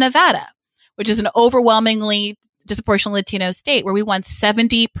on to Nevada, which is an overwhelmingly disproportionate Latino state where we won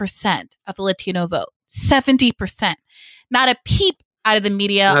 70% of the Latino vote. 70%. Not a peep out of the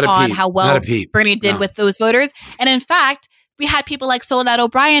media on how well Bernie did with those voters. And in fact, we had people like Soledad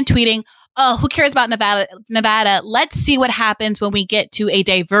O'Brien tweeting, oh, who cares about Nevada? Let's see what happens when we get to a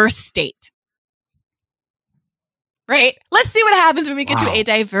diverse state. Right? Let's see what happens when we get to a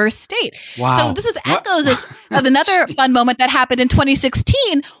diverse state. Wow. So this is echoes of another fun moment that happened in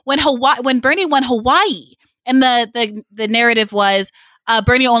 2016 when Bernie won Hawaii. And the narrative was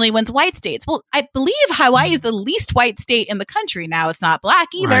Bernie only wins white states. Well, I believe Hawaii is the least white state in the country. Now it's not black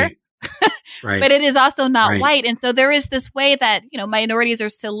either. Right. But it is also not white. And so there is this way that, you know, minorities are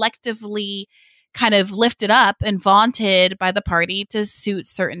selectively kind of lifted up and vaunted by the party to suit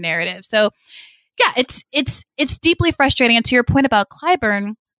certain narratives. So yeah, it's deeply frustrating. And to your point about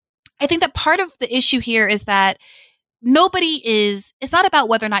Clyburn, I think that part of the issue here is that it's not about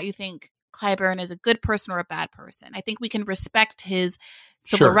whether or not you think Clyburn is a good person or a bad person. I think we can respect his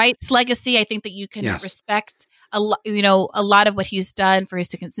civil rights legacy. I think that you can respect a lot of what he's done for his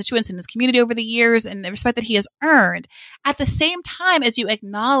constituents and his community over the years, and the respect that he has earned. At the same time as you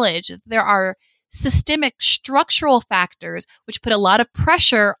acknowledge that there are systemic structural factors which put a lot of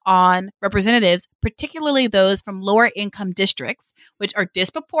pressure on representatives, particularly those from lower income districts, which are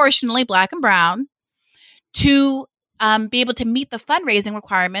disproportionately black and brown, to be able to meet the fundraising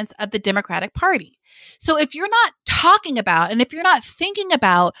requirements of the Democratic Party. So if you're not talking about, and if you're not thinking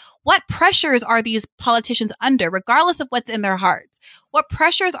about what pressures are these politicians under, regardless of what's in their hearts, what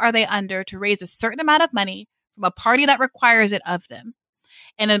pressures are they under to raise a certain amount of money from a party that requires it of them,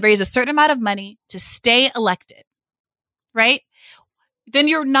 and then raise a certain amount of money to stay elected, right? Then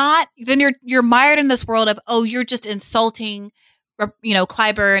you're mired in this world of, oh, you're just insulting, you know,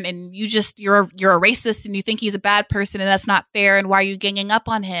 Clyburn, and you're a racist and you think he's a bad person and that's not fair, and why are you ganging up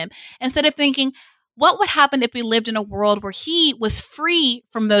on him? Instead of thinking, what would happen if we lived in a world where he was free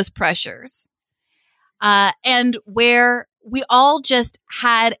from those pressures, and where we all just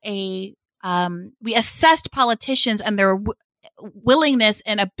had we assessed politicians and their willingness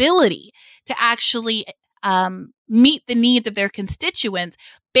and ability to actually meet the needs of their constituents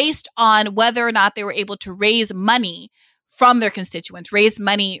based on whether or not they were able to raise money from their constituents, raise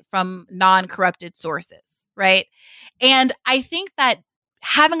money from non-corrupted sources, right? And I think that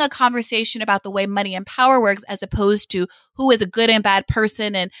having a conversation about the way money and power works, as opposed to who is a good and bad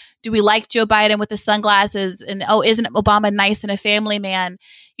person, and do we like Joe Biden with the sunglasses, and oh, isn't Obama nice and a family man?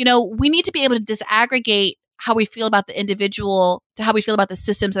 You know, we need to be able to disaggregate how we feel about the individual to how we feel about the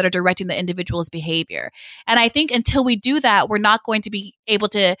systems that are directing the individual's behavior. And I think until we do that, we're not going to be able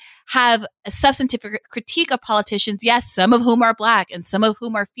to have a substantive critique of politicians, yes, some of whom are black and some of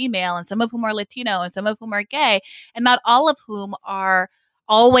whom are female and some of whom are Latino and some of whom are gay, and not all of whom are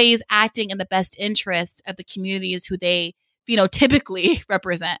always acting in the best interests of the communities who they, you know, typically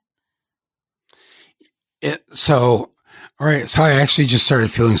represent. All right. So I actually just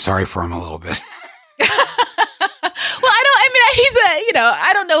started feeling sorry for him a little bit. Well,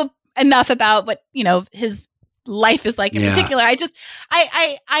 I don't know enough about what, his life is like in particular. I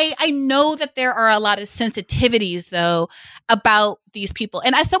know that there are a lot of sensitivities though about these people.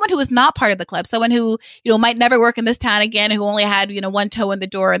 And as someone who was not part of the club, someone who, might never work in this town again, who only had, one toe in the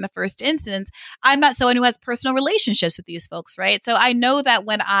door in the first instance, I'm not someone who has personal relationships with these folks, right? So I know that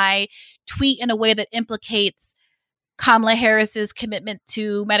when I tweet in a way that implicates Kamala Harris's commitment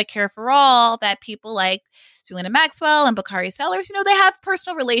to Medicare for all, that people like Juliana Maxwell and Bakari Sellers, they have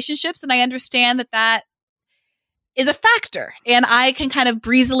personal relationships. And I understand that is a factor. And I can kind of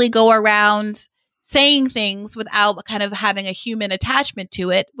breezily go around saying things without kind of having a human attachment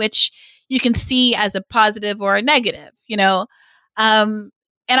to it, which you can see as a positive or a negative, And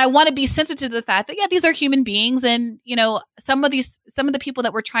I want to be sensitive to the fact that, these are human beings. And, some of the people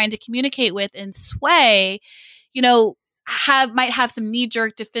that we're trying to communicate with in Sway, might have some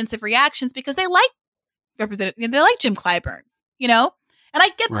knee-jerk defensive reactions because they like they like Jim Clyburn, and I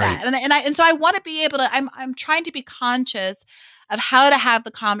get that. And so I want to be able to, I'm trying to be conscious of how to have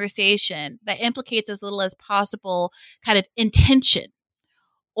the conversation that implicates as little as possible kind of intention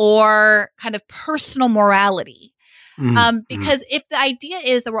or kind of personal morality. Because if the idea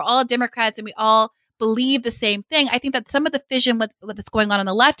is that we're all Democrats and we all believe the same thing, I think that some of the fission what's going on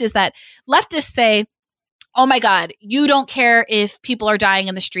the left is that leftists say, oh my God, you don't care if people are dying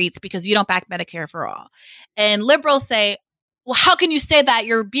in the streets because you don't back Medicare for all. And liberals say, well, how can you say that?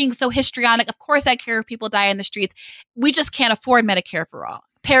 You're being so histrionic. Of course I care if people die in the streets. We just can't afford Medicare for all.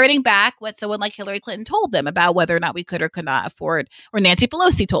 Parroting back what someone like Hillary Clinton told them about whether or not we could or could not afford, or Nancy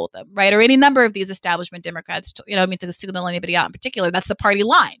Pelosi told them, right? Or any number of these establishment Democrats, to signal anybody out in particular. That's the party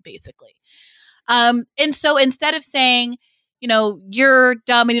line, basically. And so instead of saying, you're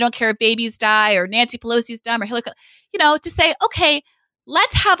dumb and you don't care if babies die, or Nancy Pelosi's dumb, or Hillary, to say, okay,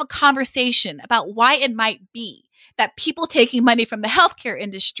 let's have a conversation about why it might be that people taking money from the healthcare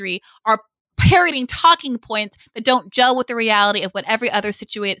industry are parroting talking points that don't gel with the reality of what every other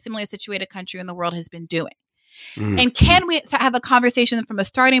similarly situated country in the world has been doing. And can we have a conversation from a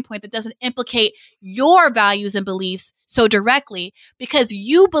starting point that doesn't implicate your values and beliefs so directly because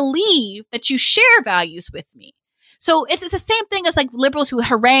you believe that you share values with me? So it's the same thing as like liberals who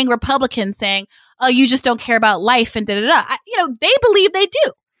harangue Republicans saying, oh, you just don't care about life and da-da-da. They believe they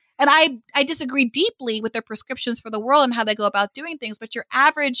do. And I disagree deeply with their prescriptions for the world and how they go about doing things. But your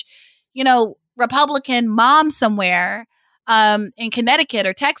average, Republican mom somewhere in Connecticut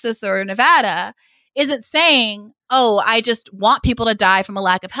or Texas or Nevada isn't saying, oh, I just want people to die from a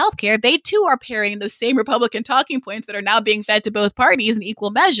lack of health care. They too are parroting those same Republican talking points that are now being fed to both parties in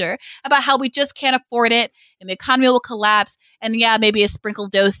equal measure about how we just can't afford it and the economy will collapse. And maybe a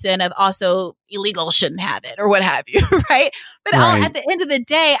sprinkled dose in of also illegal shouldn't have it or what have you, right? But at the end of the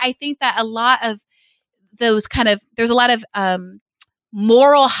day, I think that a lot of those there's a lot of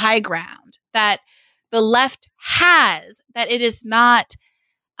moral high ground that the left has, that it is not,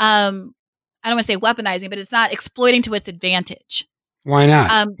 I don't want to say weaponizing, but it's not exploiting to its advantage. Why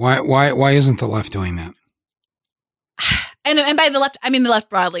not? Why isn't the left doing that? And by the left, I mean the left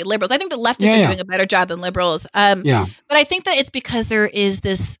broadly, liberals. I think the leftists are doing a better job than liberals. But I think that it's because there is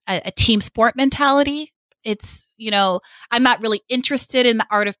this a team sport mentality. It's, I'm not really interested in the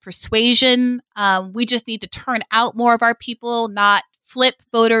art of persuasion. We just need to turn out more of our people, not flip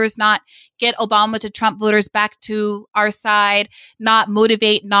voters, not get Obama to Trump voters back to our side, not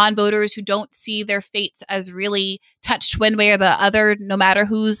motivate non-voters who don't see their fates as really touched one way or the other, no matter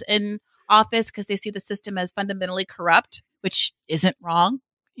who's in office, because they see the system as fundamentally corrupt, which isn't wrong,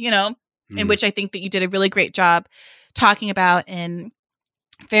 in which I think that you did a really great job talking about in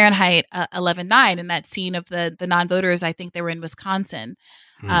Fahrenheit 11/9 in that scene of the non-voters. I think they were in Wisconsin,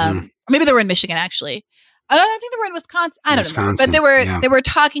 or maybe they were in Michigan, actually. I think they were in Wisconsin. I don't know. But they were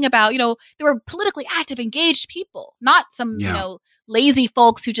talking about, they were politically active, engaged people, not some, lazy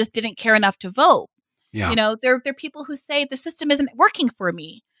folks who just didn't care enough to vote. Yeah. They're people who say the system isn't working for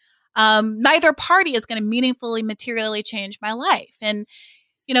me. Neither party is going to meaningfully, materially change my life. And,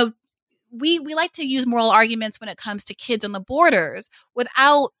 we like to use moral arguments when it comes to kids on the borders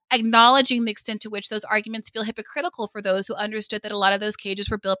without acknowledging the extent to which those arguments feel hypocritical for those who understood that a lot of those cages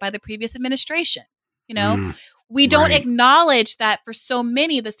were built by the previous administration. We don't acknowledge that for so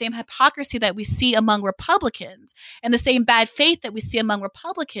many, the same hypocrisy that we see among Republicans and the same bad faith that we see among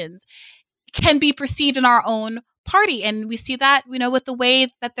Republicans can be perceived in our own party. And we see that, with the way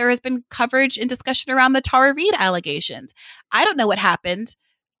that there has been coverage and discussion around the Tara Reade allegations. I don't know what happened,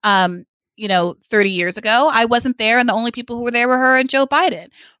 30 years ago. I wasn't there, and the only people who were there were her and Joe Biden.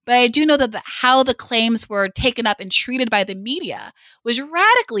 But I do know that how the claims were taken up and treated by the media was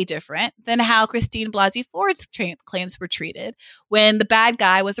radically different than how Christine Blasey Ford's claims were treated when the bad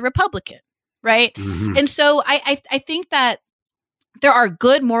guy was a Republican, right? Mm-hmm. And so I think that there are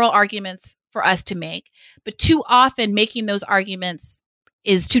good moral arguments for us to make, but too often making those arguments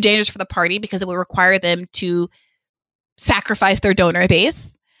is too dangerous for the party because it will require them to sacrifice their donor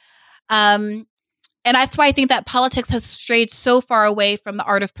base. And that's why I think that politics has strayed so far away from the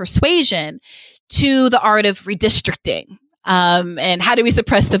art of persuasion to the art of redistricting. And how do we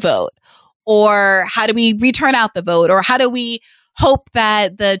suppress the vote? Or how do we return out the vote? Or how do we hope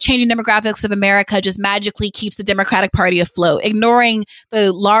that the changing demographics of America just magically keeps the Democratic Party afloat, ignoring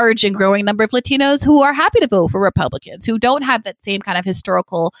the large and growing number of Latinos who are happy to vote for Republicans, who don't have that same kind of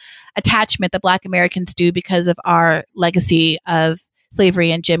historical attachment that Black Americans do because of our legacy of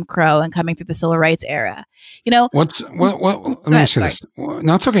slavery and Jim Crow and coming through the civil rights era. Let me ask you this.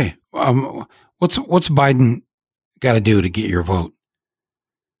 No, it's okay. What's Biden got to do to get your vote?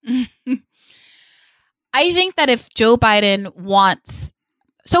 I think that if Joe Biden wants,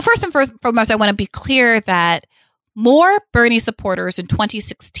 so first and foremost, I want to be clear that more Bernie supporters in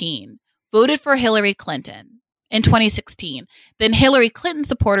 2016 voted for Hillary Clinton in 2016 than Hillary Clinton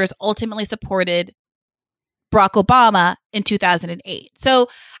supporters ultimately supported Barack Obama in 2008. So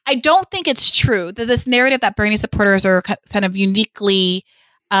I don't think it's true that this narrative that Bernie supporters are kind of uniquely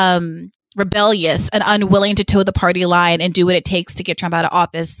rebellious and unwilling to toe the party line and do what it takes to get Trump out of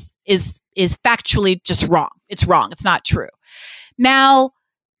office is factually just wrong. It's wrong. It's not true. Now,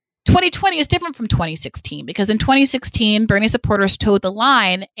 2020 is different from 2016 because in 2016, Bernie supporters toed the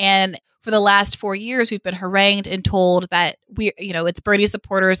line, and for the last 4 years, we've been harangued and told that it's Bernie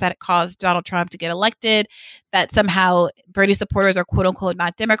supporters that caused Donald Trump to get elected, that somehow Bernie supporters are quote unquote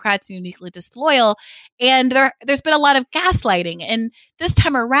not Democrats and uniquely disloyal. And there's been a lot of gaslighting. And this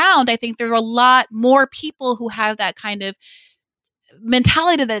time around, I think there are a lot more people who have that kind of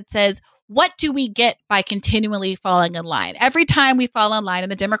mentality that says, what do we get by continually falling in line? Every time we fall in line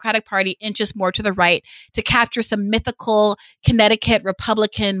and the Democratic Party inches more to the right to capture some mythical Connecticut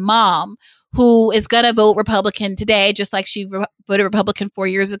Republican mom who is going to vote Republican today, just like she voted Republican 4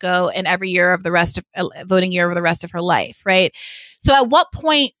 years ago and every year of the rest of voting year of the rest of her life, right? So at what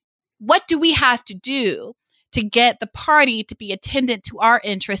point, what do we have to do to get the party to be attendant to our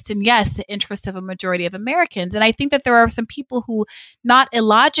interests and, yes, the interests of a majority of Americans? And I think that there are some people who, not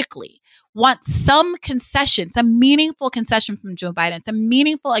illogically, want some concession, some meaningful concession from Joe Biden, some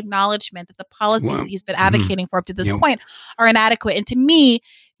meaningful acknowledgement that the policies that he's been advocating for up to this point are inadequate. And to me,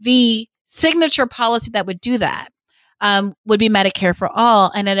 the signature policy that would do that would be Medicare for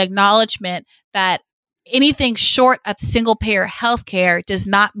all, and an acknowledgement that anything short of single payer healthcare does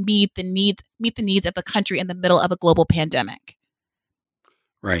not meet the needs of the country in the middle of a global pandemic.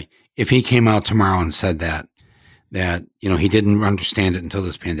 Right. If he came out tomorrow and said that he didn't understand it until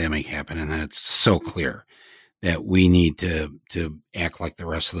this pandemic happened, and that it's so clear that we need to act like the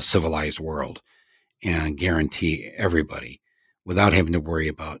rest of the civilized world and guarantee everybody, without having to worry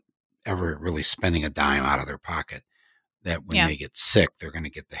about ever really spending a dime out of their pocket, that when they get sick, they're going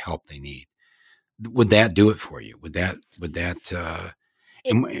to get the help they need. Would that do it for you?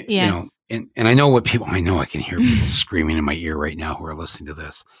 And I know what people, I can hear people screaming in my ear right now who are listening to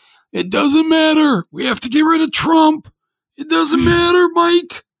this. It doesn't matter. We have to get rid of Trump. It doesn't matter,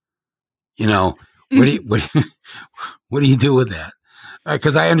 Mike. What do you do with that?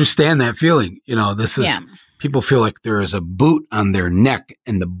 Because I understand that feeling. This is, people feel like there is a boot on their neck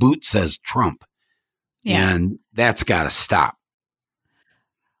and the boot says Trump. Yeah. And that's got to stop.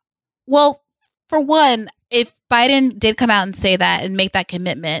 Well, for one, if Biden did come out and say that and make that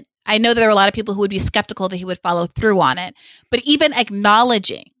commitment, I know that there are a lot of people who would be skeptical that he would follow through on it. But even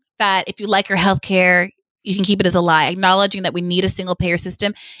acknowledging that if you like your health care, you can keep it as a lie, acknowledging that we need a single payer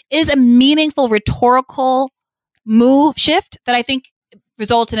system is a meaningful rhetorical shift that I think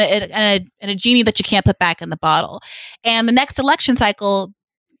results in a genie that you can't put back in the bottle. And the next election cycle,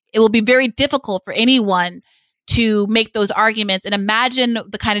 it will be very difficult for anyone to make those arguments. And imagine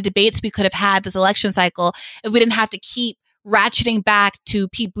the kind of debates we could have had this election cycle if we didn't have to keep ratcheting back to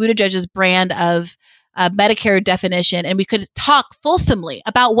Pete Buttigieg's brand of Medicare definition, and we could talk fulsomely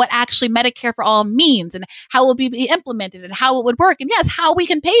about what actually Medicare for all means and how it will be implemented and how it would work, and yes, how we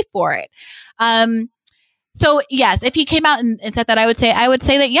can pay for it. So yes, if he came out and said that, I would say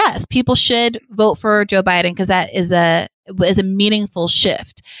that yes, people should vote for Joe Biden because that is a meaningful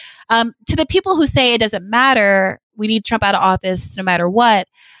shift. To the people who say it doesn't matter, we need Trump out of office no matter what,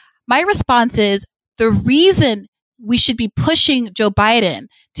 my response is the reason we should be pushing Joe Biden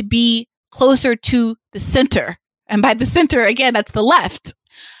to be closer to the center, and by the center, again, that's the left,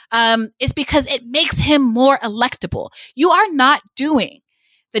 is because it makes him more electable. You are not doing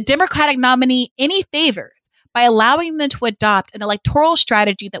the Democratic nominee any favors by allowing them to adopt an electoral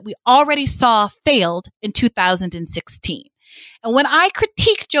strategy that we already saw failed in 2016. And when I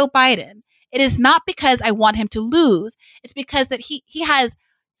critique Joe Biden, it is not because I want him to lose. It's because that he has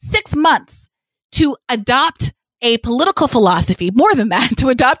 6 months to adopt a political philosophy, more than that, to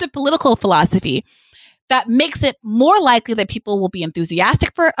adopt a political philosophy that makes it more likely that people will be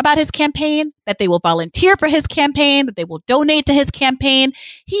enthusiastic about his campaign, that they will volunteer for his campaign, that they will donate to his campaign.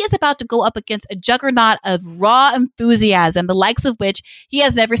 He is about to go up against a juggernaut of raw enthusiasm, the likes of which he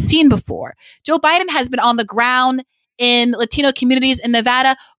has never seen before. Joe Biden has been on the ground in Latino communities in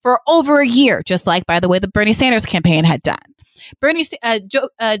Nevada for over a year, just like, by the way, the Bernie Sanders campaign had done.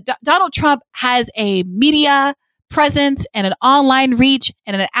 Donald Trump has a media presence and an online reach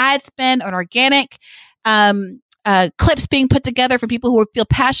and an ad spend, an organic clips being put together from people who feel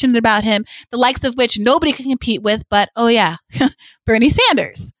passionate about him, the likes of which nobody can compete with, but Bernie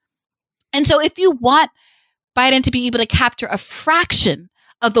Sanders. And so if you want Biden to be able to capture a fraction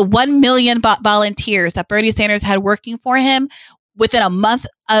of the 1 million volunteers that Bernie Sanders had working for him within a month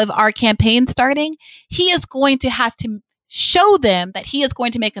of our campaign starting, he is going to have to show them that he is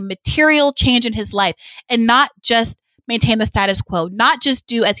going to make a material change in his life and not just maintain the status quo, not just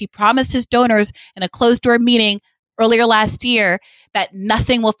do as he promised his donors in a closed-door meeting earlier last year, that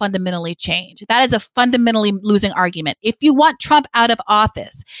nothing will fundamentally change. That is a fundamentally losing argument. If you want Trump out of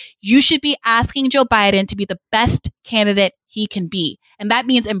office, you should be asking Joe Biden to be the best candidate he can be. And that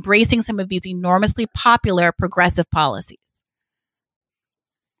means embracing some of these enormously popular progressive policies.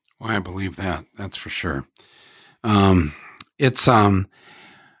 Well, I believe that. That's for sure.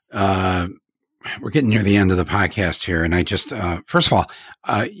 We're getting near the end of the podcast here. And I just, first of all,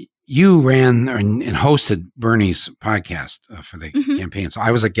 you ran and hosted Bernie's podcast for the campaign. So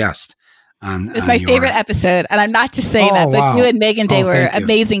I was a guest on. It was my favorite episode. And I'm not just saying that, but you and Megan Day were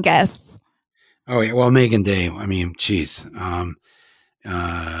amazing guests. Oh, yeah. Well, Megan Day, I mean, geez.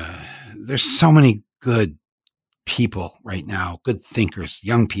 There's so many good people right now, good thinkers,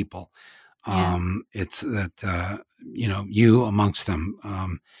 young people. It's that, you amongst them.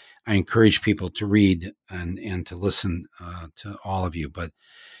 I encourage people to read and to listen to all of you. But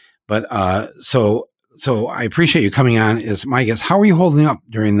so I appreciate you coming on. Is my guess, how are you holding up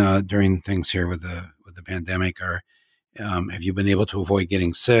during things here with the pandemic? Or have you been able to avoid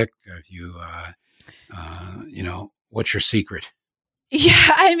getting sick? Have you, what's your secret? Yeah,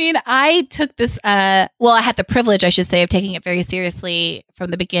 I mean, I took this, I had the privilege, I should say, of taking it very seriously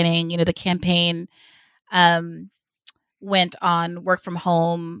from the beginning. The campaign went on work from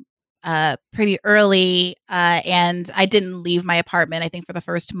home pretty early, and I didn't leave my apartment, I think, for the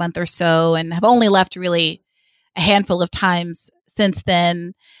first month or so, and have only left really a handful of times since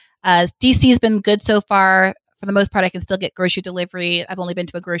then. DC has been good so far. For the most part, I can still get grocery delivery. I've only been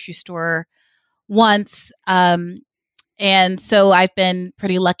to a grocery store once. And so I've been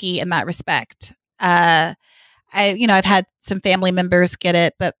pretty lucky in that respect. I've had some family members get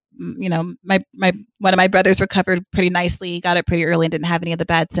it, but my one of my brothers recovered pretty nicely, got it pretty early and didn't have any of the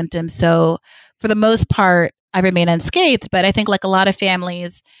bad symptoms. So for the most part, I remain unscathed. But I think, like a lot of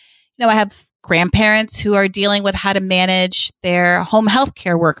families, I have grandparents who are dealing with how to manage their home health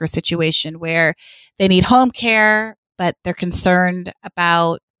care worker situation, where they need home care, but they're concerned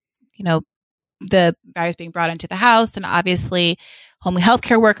about, the virus being brought into the house. And obviously home health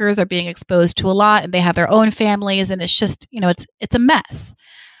care workers are being exposed to a lot, and they have their own families. And it's just, it's a mess.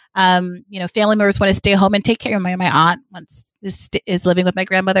 Family members want to stay home and take care of my aunt is living with my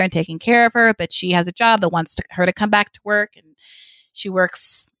grandmother and taking care of her, but she has a job that wants her to come back to work. And she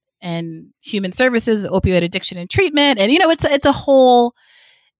works in human services, opioid addiction and treatment. And, it's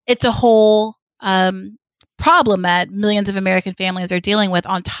a whole problem that millions of American families are dealing with,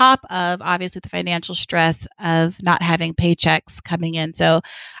 on top of obviously the financial stress of not having paychecks coming in. So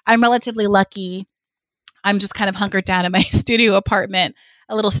I'm relatively lucky. I'm just kind of hunkered down in my studio apartment,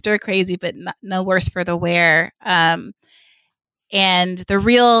 a little stir crazy, but no worse for the wear. And the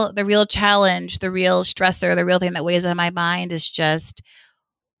real challenge, the real stressor, the real thing that weighs on my mind is just,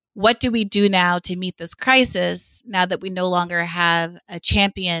 what do we do now to meet this crisis, now that we no longer have a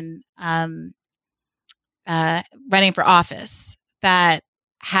champion running for office that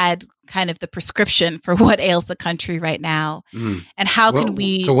had kind of the prescription for what ails the country right now? And how can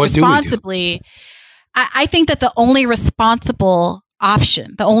we responsibly? I think that the only responsible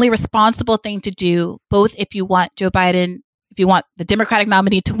option, the only responsible thing to do, both if you want Joe Biden, if you want the Democratic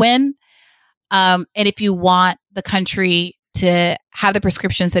nominee to win, and if you want the country to have the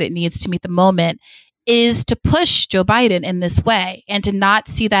prescriptions that it needs to meet the moment is to push Joe Biden in this way and to not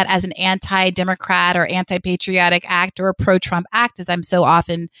see that as an anti-democrat or anti-patriotic act or a pro-Trump act, as I'm so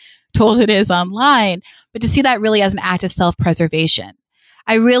often told it is online, but to see that really as an act of self-preservation.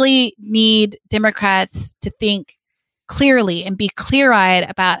 I really need Democrats to think clearly and be clear-eyed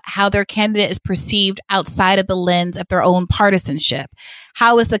about how their candidate is perceived outside of the lens of their own partisanship.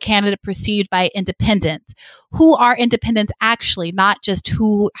 How is the candidate perceived by independents? Who are independents actually, not just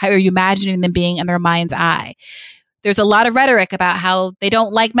how are you imagining them being in their mind's eye? There's a lot of rhetoric about how they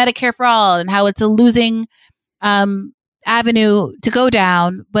don't like Medicare for all and how it's a losing avenue to go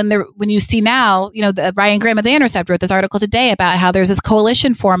down when you see now, the Ryan Graham of The Intercept wrote this article today about how there's this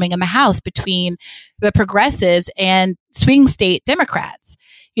coalition forming in the House between the progressives and swing state Democrats,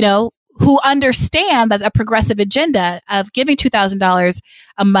 who understand that a progressive agenda of giving $2,000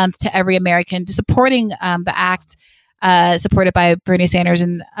 a month to every American, to supporting the act supported by Bernie Sanders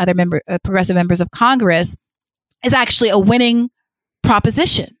and other progressive members of Congress is actually a winning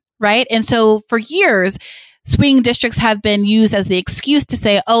proposition, right? And so for years, swing districts have been used as the excuse to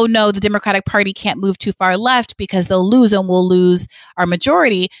say, oh no, the Democratic Party can't move too far left because they'll lose and we'll lose our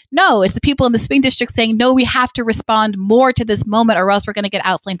majority. No, it's the people in the swing districts saying, no, we have to respond more to this moment or else we're going to get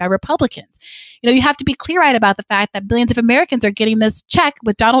outflanked by Republicans. You have to be clear-eyed about the fact that billions of Americans are getting this check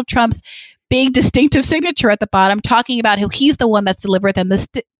with Donald Trump's big distinctive signature at the bottom, talking about how he's the one that's delivered them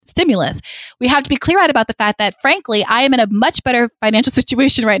the stimulus. We have to be clear-eyed about the fact that, frankly, I am in a much better financial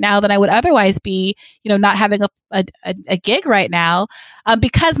situation right now than I would otherwise be, not having a gig right now,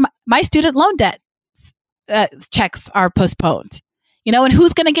 because my student loan debt checks are postponed. And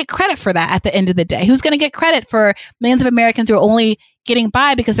who's going to get credit for that at the end of the day? Who's going to get credit for millions of Americans who are only getting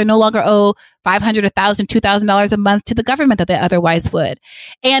by because they no longer owe $500, $1,000, $2,000 a month to the government that they otherwise would?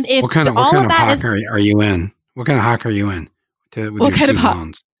 And if what kind of hock are you in? What kind of hock are you in with your student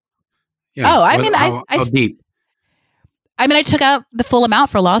loans? Yeah. Oh, how deep? I took out the full amount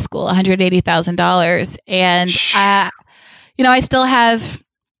for law school, $180,000, and I still have.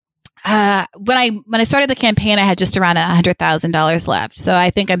 When I started the campaign, I had just around $100,000 left. So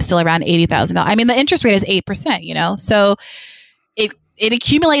I think I'm still around $80,000. I mean, the interest rate is 8%, so it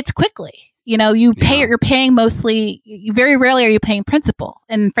accumulates quickly. You're paying mostly, very rarely are you paying principal.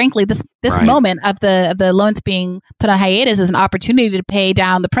 And frankly, this right. moment of the loans being put on hiatus is an opportunity to pay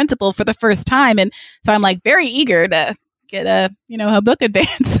down the principal for the first time. And so I'm very eager to get a book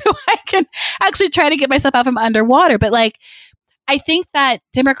advance so I can actually try to get myself out from underwater. But I think that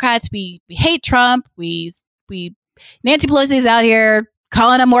Democrats, we hate Trump. We Nancy Pelosi is out here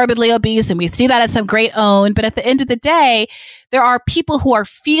calling him morbidly obese, and we see that as some great own. But at the end of the day, there are people who are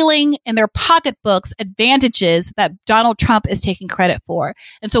feeling in their pocketbooks advantages that Donald Trump is taking credit for.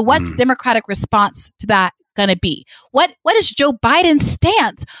 And so what's the Democratic response to that going to be? What is Joe Biden's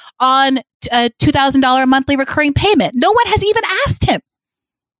stance on a $2,000 monthly recurring payment? No one has even asked him.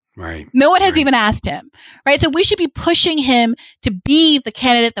 Right. No one has even asked him. Right. So we should be pushing him to be the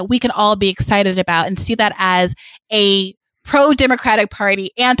candidate that we can all be excited about and see that as a pro-Democratic Party,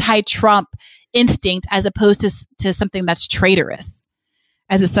 anti-Trump instinct, as opposed to something that's traitorous,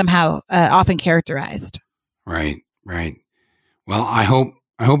 as it's somehow often characterized. Right. Right. Well, I hope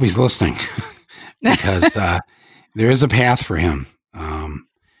he's listening because there is a path for him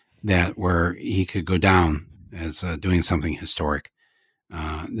that where he could go down as doing something historic.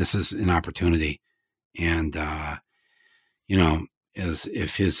 This is an opportunity, and as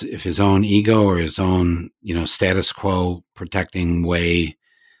if his own ego or his own status quo protecting way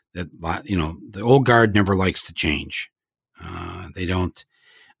that the old guard never likes to change. They don't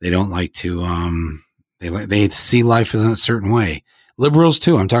like to. They see life in a certain way. Liberals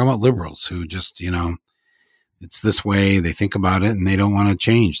too. I'm talking about liberals who just it's this way. They think about it and they don't want to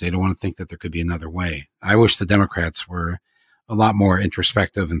change. They don't want to think that there could be another way. I wish the Democrats were a lot more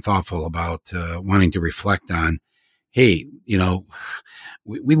introspective and thoughtful about wanting to reflect on, hey,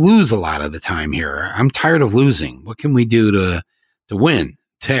 we lose a lot of the time here. I'm tired of losing. What can we do to win,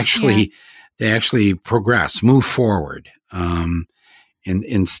 to actually progress, move forward,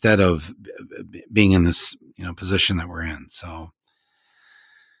 instead of being in this position that we're in. So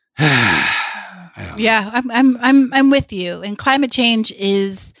I don't know. Yeah, I'm with you. And climate change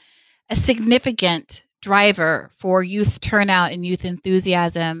is a significant driver for youth turnout and youth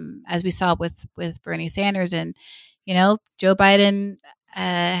enthusiasm, as we saw with Bernie Sanders. And, Joe Biden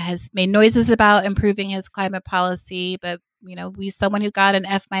has made noises about improving his climate policy, but, he's someone who got an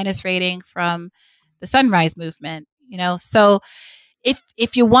F- rating from the Sunrise Movement, So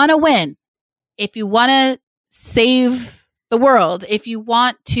if you want to win, if you want to save the world, if you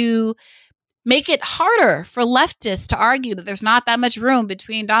want to make it harder for leftists to argue that there's not that much room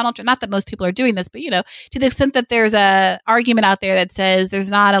between Donald Trump. Not that most people are doing this, but, to the extent that there's a argument out there that says there's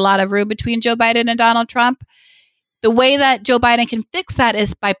not a lot of room between Joe Biden and Donald Trump, the way that Joe Biden can fix that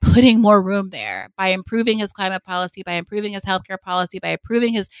is by putting more room there, by improving his climate policy, by improving his healthcare policy, by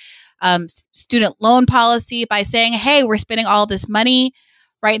improving his student loan policy, by saying, hey, we're spending all this money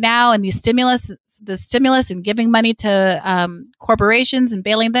right now and the stimulus and giving money to corporations and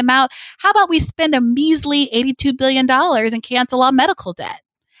bailing them out. How about we spend a measly $82 billion and cancel all medical debt?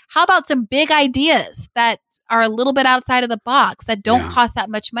 How about some big ideas that are a little bit outside of the box that don't cost that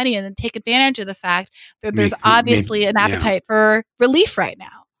much money, and then take advantage of the fact that there's obviously an appetite for relief right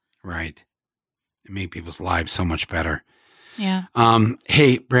now. Right. It make people's lives so much better. Yeah.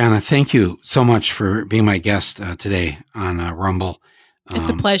 Hey, Brianna, thank you so much for being my guest today on Rumble. It's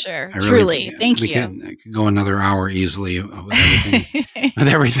a pleasure. Truly. Thank you. I could go another hour easily with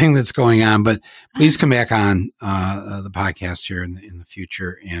everything that's going on, but please come back on the podcast here in the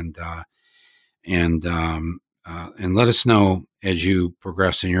future and let us know as you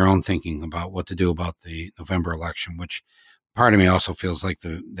progress in your own thinking about what to do about the November election, which part of me also feels like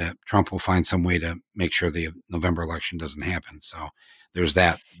that Trump will find some way to make sure the November election doesn't happen. So there's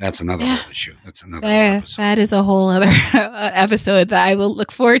that. That's another whole issue. That's another episode. That is a whole other episode that I will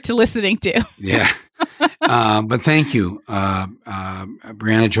look forward to listening to. Yeah. But thank you,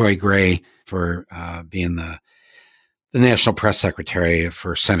 Brianna Joy Gray, for being the National Press Secretary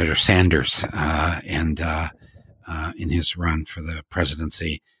for Senator Sanders and in his run for the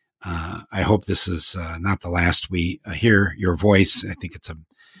presidency. I hope this is not the last we hear your voice. I think it's a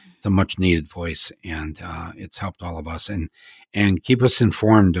much needed voice, and it's helped all of us. And keep us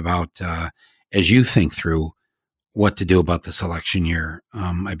informed about as you think through what to do about this election year.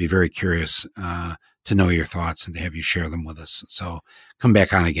 I'd be very curious to know your thoughts and to have you share them with us. So come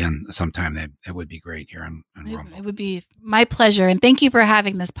back on again sometime. That would be great here on Rumble. It would be my pleasure. And thank you for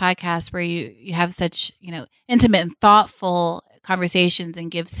having this podcast where you have such, intimate and thoughtful conversations and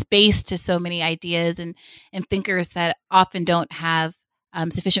give space to so many ideas and thinkers that often don't have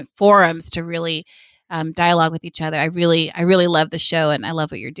sufficient forums to really dialogue with each other. I really love the show, and I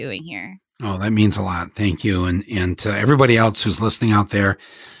love what you're doing here. Oh, that means a lot. Thank you. And to everybody else who's listening out there,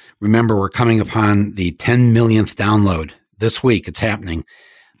 remember, we're coming upon the 10 millionth download this week. It's happening.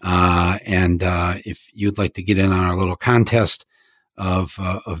 And if you'd like to get in on our little contest of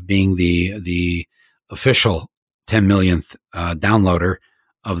being the official 10 millionth downloader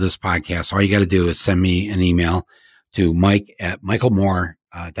of this podcast, all you got to do is send me an email to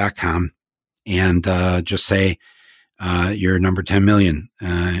mike@michaelmoore.com and just say you're number 10 million.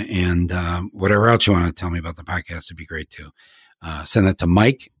 And whatever else you want to tell me about the podcast would be great too. Send that to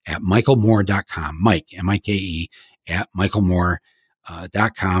mike@michaelmoore.com. Mike, M-I-K-E,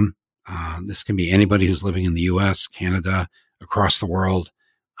 @michaelmoore.com. This can be anybody who's living in the U.S., Canada, across the world.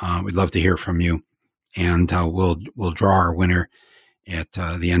 We'd love to hear from you. And we'll draw our winner at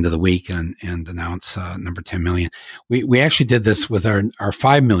the end of the week and announce number 10 million. We actually did this with our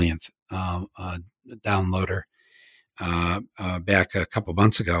 5 millionth downloader back a couple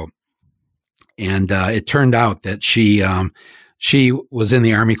months ago. And it turned out that she was in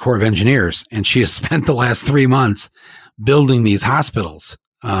the Army Corps of Engineers, and she has spent the last 3 months building these hospitals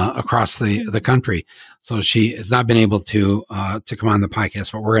across the country. So she has not been able to come on the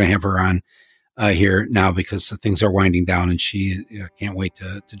podcast, but we're going to have her on here now because things are winding down, and she can't wait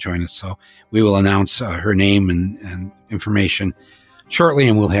to join us. So we will announce her name and information shortly,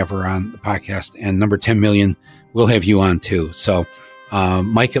 and we'll have her on the podcast. And number 10 million, we'll have you on too. So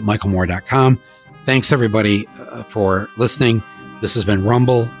mike@michaelmoore.com. Thanks everybody for listening. This has been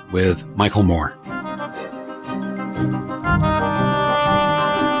Rumble with Michael Moore.